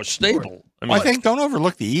lot more stable. I think don't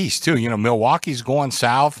overlook the East too. Milwaukee's going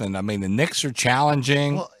south, and the Knicks are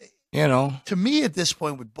challenging. Well, To me, at this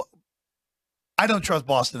point, I don't trust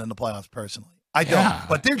Boston in the playoffs personally. I don't,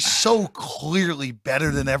 but they're so clearly better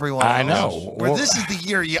than everyone else. I know. Where this is the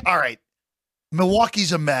year, all right,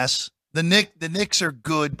 Milwaukee's a mess. The Knicks are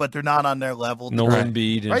good, but they're not on their level. No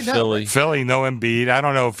Embiid in Philly. Philly, no Embiid. I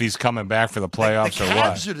don't know if he's coming back for the playoffs or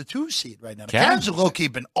what. The Cavs are the 2 seed right now. The Cavs are low-key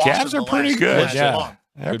been awesome. Cavs are pretty good. Yeah.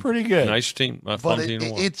 They're pretty good. Nice team. But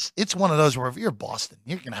it's one of those where if you're Boston,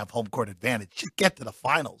 you're going to have home court advantage. You get to the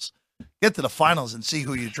finals. Get to the finals and see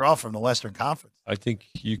who you draw from the Western Conference. I think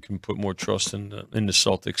you can put more trust in the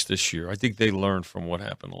Celtics this year. I think they learned from what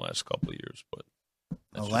happened the last couple of years. But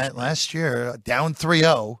last year, down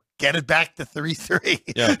 3-0, get it back to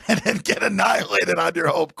 3-3, and then get annihilated on your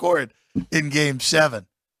home court in Game 7.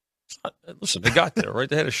 Listen, they got there, right?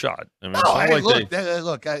 They had a shot. I mean,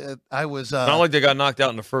 I was not like they got knocked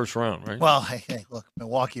out in the first round, right? Well, look,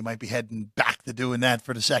 Milwaukee might be heading back to doing that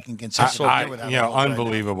for the second consistent year.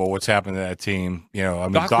 Unbelievable what's happened to that team.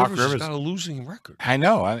 Doc Rivers got a losing record. I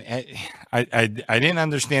know. I didn't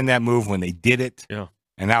understand that move when they did it. Yeah,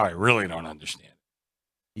 and now I really don't understand.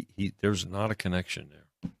 There's not a connection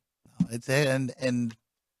there. It's and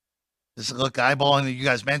just look, eyeballing. You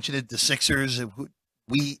guys mentioned it. The Sixers.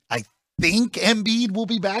 I think Embiid will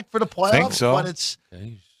be back for the playoffs, but it's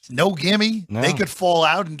no gimme. No. They could fall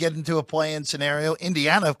out and get into a play-in scenario.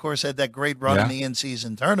 Indiana, of course, had that great run in the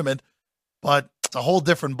in-season tournament, but it's a whole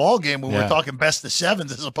different ballgame when we're talking best of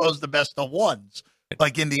 7s as opposed to best of 1s,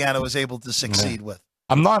 like Indiana was able to succeed with.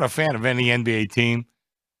 I'm not a fan of any NBA team,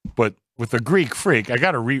 but with the Greek Freak, I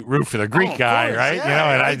got to root for the Greek guy, right?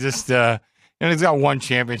 Yeah, and I just he's got one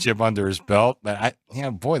championship under his belt, but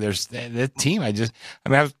there's that team. I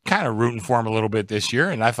was kind of rooting for him a little bit this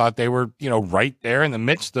year, and I thought they were, right there in the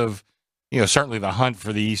midst of, certainly the hunt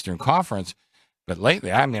for the Eastern Conference. But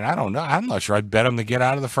lately, I don't know. I'm not sure I'd bet them to get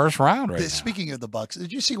out of the first round now. Speaking of the Bucks,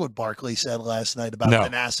 did you see what Barkley said last night about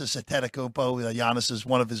Thanasis Antetokounmpo? Giannis is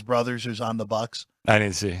one of his brothers who's on the Bucks. I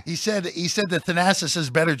didn't see. He said that Thanasis has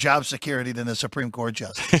better job security than a Supreme Court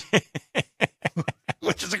justice.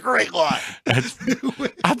 Which is a great line.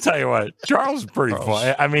 I'll tell you what, Charles is pretty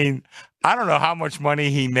fun. I mean, I don't know how much money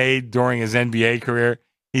he made during his NBA career.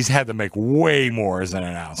 He's had to make way more as an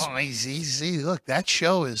announcer. Oh, look, that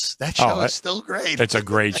show is still great. It's a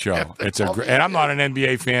great show. And I'm not an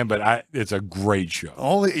NBA fan, but it's a great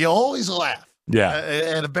show. You always laugh. Yeah,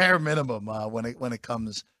 at a bare minimum when it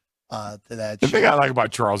comes to that. The thing I like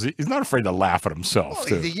about Charles, he's not afraid to laugh at himself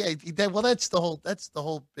too. That's the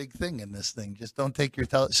whole big thing in this thing. Just don't take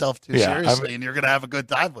yourself too seriously, and you're gonna have a good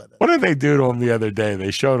time with it. What did they do to him the other day?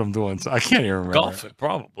 They showed him doing. I can't even remember. Golfing,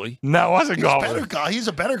 probably. No, it wasn't golfing. He's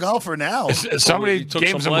a better golfer now. Somebody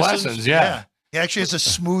gave him lessons. Yeah, he actually has a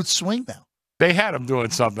smooth swing now. They had him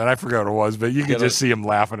doing something. I forgot what it was, but you could just see him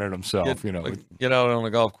laughing at himself. Get out on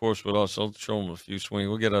the golf course with us. I'll show him a few swings.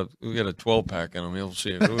 We'll get a 12-pack in him. He'll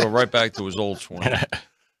see it. We'll go right back to his old swing.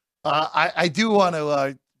 I do want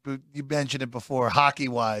to. You mentioned it before,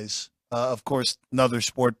 hockey-wise. Of course, another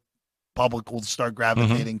sport public will start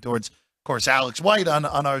gravitating towards. Of course, Alex White on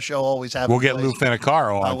our show always have. We'll get Lou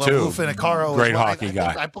Finicaro on too. Lou Finicaro, great hockey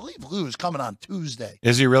guy. I believe Lou is coming on Tuesday.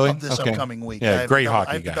 Is he really? This upcoming week. Yeah, great hockey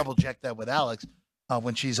guy. I have to double check that with Alex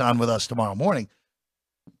when she's on with us tomorrow morning.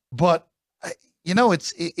 But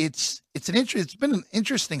it's been an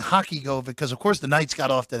interesting hockey go because of course the Knights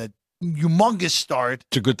got off to that humongous start.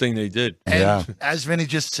 It's a good thing they did. And as Vinny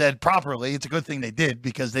just said properly, it's a good thing they did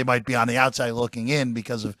because they might be on the outside looking in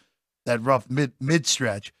because of that rough mid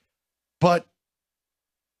stretch. But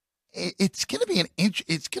it's going to be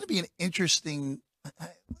an interesting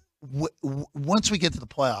once we get to the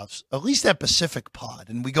playoffs, at least that Pacific pod,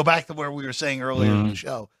 and we go back to where we were saying earlier in the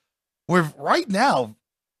show, where right now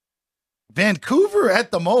Vancouver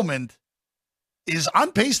at the moment is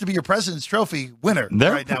on pace to be your President's Trophy winner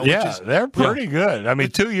right now. They're pretty good. I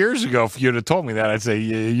mean, 2 years ago, if you'd have told me that, I'd say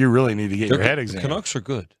you really need to get your head examined. The Canucks are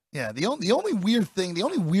good. Yeah, the only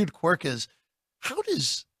weird quirk is how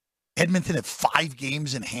does Edmonton have 5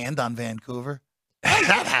 games in hand on Vancouver? How did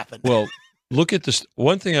that happen? Well, look at this.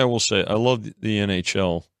 One thing I will say, I love the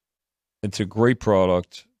NHL. It's a great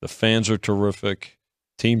product. The fans are terrific.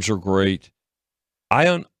 Teams are great.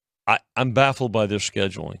 I'm baffled by their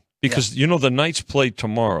scheduling because, the Knights play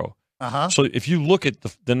tomorrow. Uh-huh. So if you look at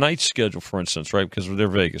the Knights schedule, for instance, right, because they're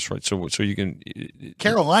Vegas, right? So you can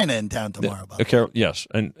Carolina in town tomorrow. Yes,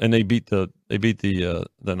 and they beat the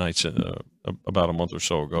Knights about a month or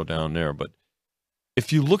so ago down there. But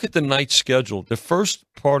if you look at the Knights schedule, the first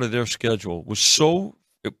part of their schedule was so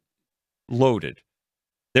loaded.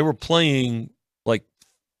 They were playing like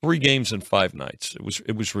 3 games in 5 nights.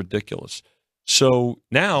 It was ridiculous. So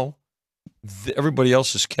now everybody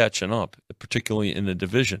else is catching up, particularly in the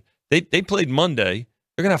division. They played Monday.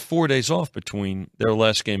 They're going to have 4 days off between their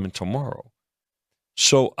last game and tomorrow.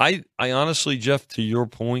 So I honestly, Jeff, to your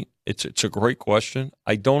point, it's a great question.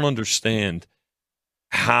 I don't understand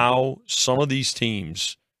how some of these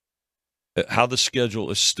teams, how the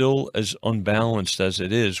schedule is still as unbalanced as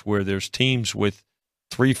it is, where there's teams with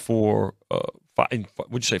 3, 4, 5,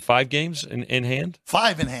 would you say 5 games in hand?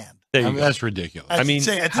 5 in hand. That's ridiculous. At this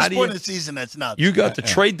point in the season, that's nuts. You got the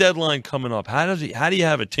trade deadline coming up. How do you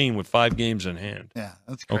have a team with 5 games in hand? Yeah,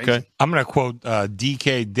 that's crazy. Okay, I'm going to quote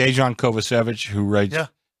Dejan Kovacevic, who writes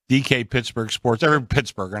DK Pittsburgh Sports. Every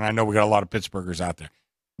Pittsburgher, and I know we got a lot of Pittsburghers out there.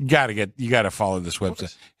 You got to follow this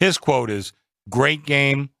website. His quote is, "Great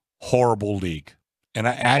game, horrible league," and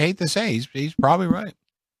I hate to say he's probably right.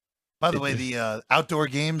 By the way, the outdoor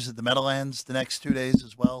games at the Meadowlands the next 2 days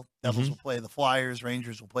as well. Devils will play the Flyers.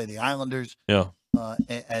 Rangers will play the Islanders. Yeah.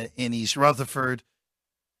 In East Rutherford.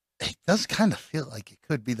 It does kind of feel like it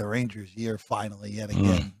could be the Rangers' year finally yet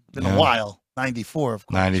again. It's been a while. 94, of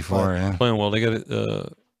course. 94, yeah. Playing well. They got it.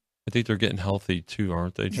 I think they're getting healthy too,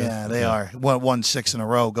 aren't they, Jeff? Yeah, they are. Won 6 in a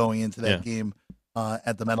row going into that game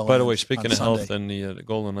at the Meadowlands. By the way, speaking of Sunday. health, and the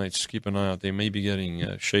Golden Knights, keep an eye out. They may be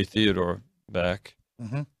getting Shea Theodore back.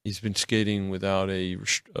 Mm-hmm. He's been skating without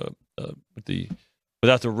without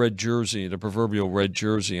the red jersey, the proverbial red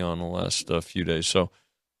jersey, on the last few days. So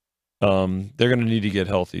they're going to need to get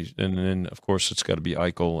healthy, and then of course it's got to be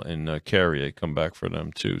Eichel and Carrier come back for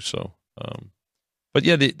them too. So, but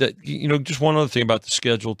yeah, just one other thing about the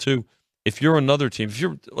schedule too. If you're another team, if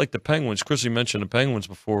you're like the Penguins, Chrissy mentioned the Penguins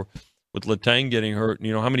before with Letang getting hurt.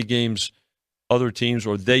 How many games other teams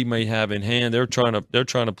or they may have in hand? They're trying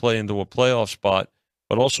to play into a playoff spot,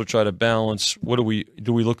 but also try to balance do we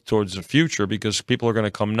look towards the future because people are going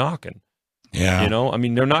to come knocking. Yeah. I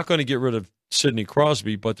mean, they're not going to get rid of Sidney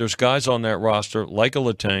Crosby, but there's guys on that roster like a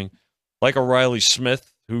Letang, like a Riley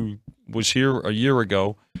Smith, who was here a year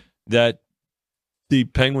ago, that the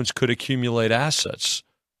Penguins could accumulate assets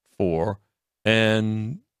for.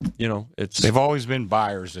 And, they've always been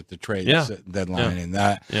buyers at the trade deadline. And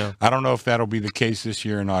that, I don't know if that'll be the case this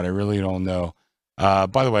year or not. I really don't know.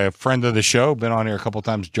 By the way, a friend of the show, been on here a couple of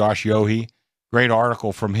times, Josh Yohe. Great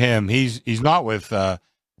article from him. He's not with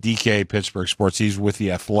DK Pittsburgh Sports. He's with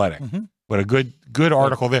The Athletic. Mm-hmm. But a good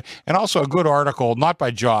article there. And also a good article, not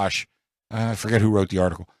by Josh. I forget who wrote the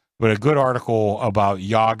article. But a good article about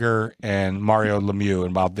Jágr and Mario Lemieux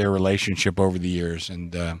and about their relationship over the years.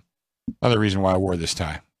 And another reason why I wore this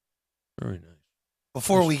tie. Very nice.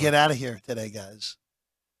 Before we get out of here today, guys,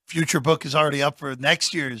 Future Book is already up for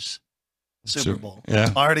next year's Super Bowl. Yeah.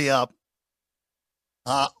 It's already up.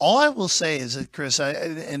 All I will say is that, Chris,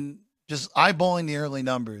 and just eyeballing the early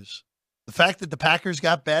numbers, the fact that the Packers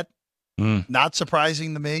got bet, not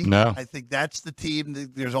surprising to me. No. I think that's the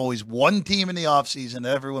team. There's always one team in the offseason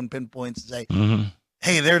that everyone pinpoints and say,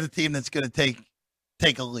 hey, they're the team that's going to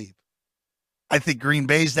take a leap. I think Green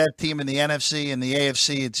Bay's that team in the NFC and the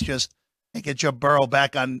AFC. It's just, get Joe Burrow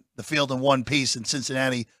back on the field in one piece, and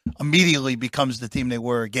Cincinnati immediately becomes the team they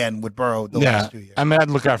were again with Burrow the last 2 years. I mean, I'd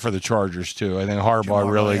look out for the Chargers too. I think Harbaugh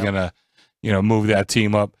really going to, move that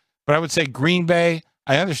team up. But I would say Green Bay,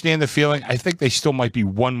 I understand the feeling. I think they still might be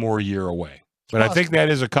one more year away. But I think that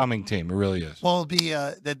is a coming team. It really is. Well, it'll be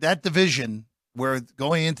that division where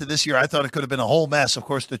going into this year, I thought it could have been a whole mess. Of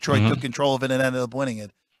course, Detroit took control of it and ended up winning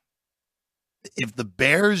it. If the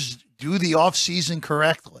Bears do the offseason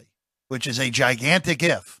correctly, which is a gigantic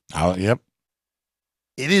if. Yep.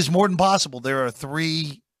 It is more than possible. There are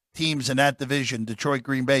 3 teams in that division, Detroit,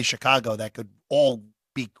 Green Bay, Chicago, that could all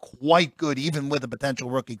be quite good, even with a potential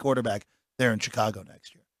rookie quarterback there in Chicago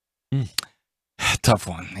next year. Tough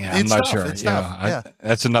one. Yeah, I'm not sure. It's tough.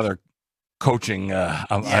 That's another coaching.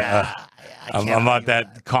 I'm not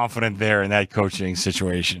that confident there in that coaching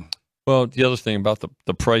situation. Well, the other thing about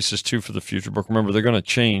the prices, too, for the Future Book, remember, they're going to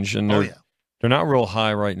change, and they're not real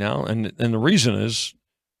high right now. And the reason is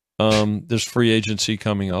there's free agency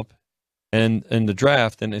coming up and the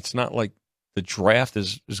draft, and it's not like the draft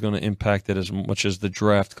is going to impact it as much as the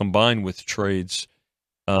draft combined with trades.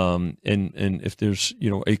 And if there's,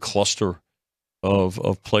 a cluster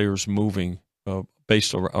of players moving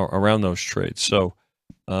based around those trades. So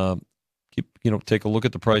take a look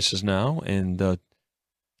at the prices now, and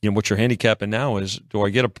what you're handicapping now is, do I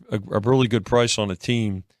get a really good price on a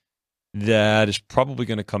team that is probably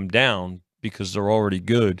going to come down because they're already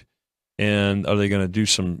good, and are they going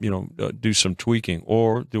to do some tweaking,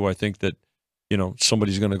 or do I think that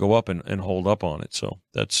somebody's going to go up and hold up on it? So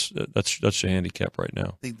that's the handicap right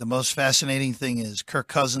now. I think the most fascinating thing is Kirk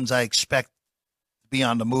Cousins. I expect to be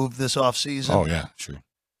on the move this offseason. Oh yeah, sure.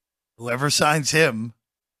 whoever signs him,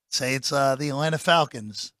 say it's the Atlanta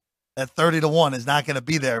Falcons, that 30-1 is not going to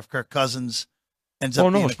be there if Kirk Cousins ends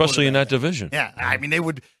up being especially in that division. Yeah, I mean,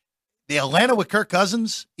 the Atlanta with Kirk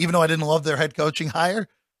Cousins, even though I didn't love their head coaching hire,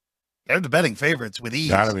 they're the betting favorites with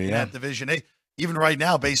ease in that division. Even right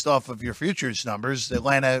now, based off of your futures numbers,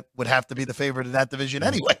 Atlanta would have to be the favorite in that division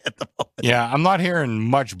anyway at the moment. Yeah, I'm not hearing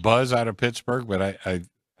much buzz out of Pittsburgh, but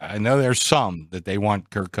I know there's some that they want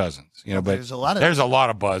Kirk Cousins. But there's a lot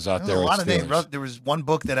of buzz out there. A lot of names. There was one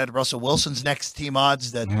book that had Russell Wilson's next team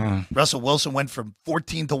odds that Russell Wilson went from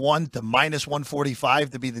 14-1 to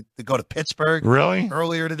 -145 to go to Pittsburgh. Really?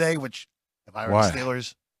 Earlier today, which if I were the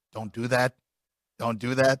Steelers, don't do that. Don't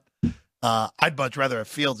do that. I'd much rather have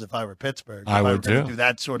Fields if I were Pittsburgh. I would too. Do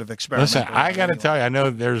that sort of experiment. Listen, I got to tell you, I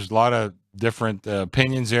know there's a lot of different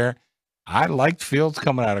opinions there. I liked Fields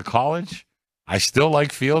coming out of college. I still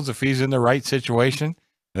like Fields if he's in the right situation.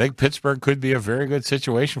 I think Pittsburgh could be a very good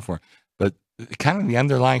situation for him. But kind of the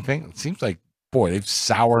underlying thing, it seems like, boy, they've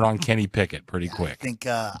soured on Kenny Pickett pretty quick. I think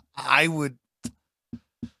I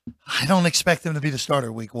don't expect him to be the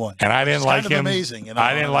starter week one. And I didn't like him. Amazing.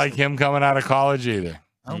 I didn't like him coming out of college either.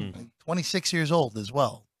 26 years old as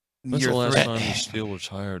well. When's the last time the Steelers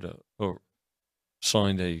hired or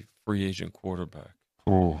signed a free agent quarterback?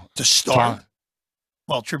 Ooh. To start?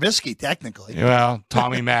 Well, Trubisky, technically. Well,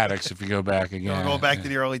 Tommy Maddox, if you go back again. Go back to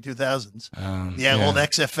the early 2000s. Old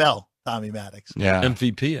XFL, Tommy Maddox. Yeah.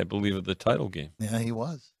 MVP, I believe, of the title game. Yeah, he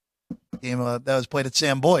was. Game that was played at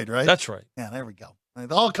Sam Boyd, right? That's right. Yeah, there we go.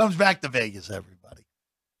 It all comes back to Vegas, everybody.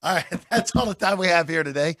 All right, that's all the time we have here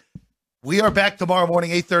today. We are back tomorrow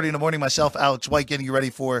morning, 8:30 in the morning. Myself, Alex White, getting you ready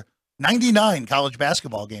for 99 college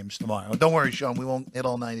basketball games tomorrow. Don't worry, Sean. We won't hit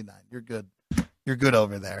all 99. You're good. You're good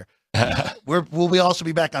over there. We'll also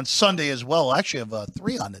be back on Sunday as well. We'll actually have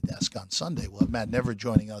 3 on the desk on Sunday. We'll have Matt Never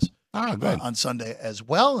joining us on Sunday as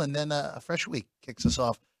well. And then a fresh week kicks us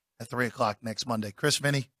off at 3 o'clock next Monday. Chris,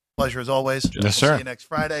 Vinny, pleasure as always. Yes, sir. See you next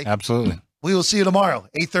Friday. Absolutely. We will see you tomorrow,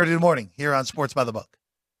 8:30 in the morning here on Sports by the Book.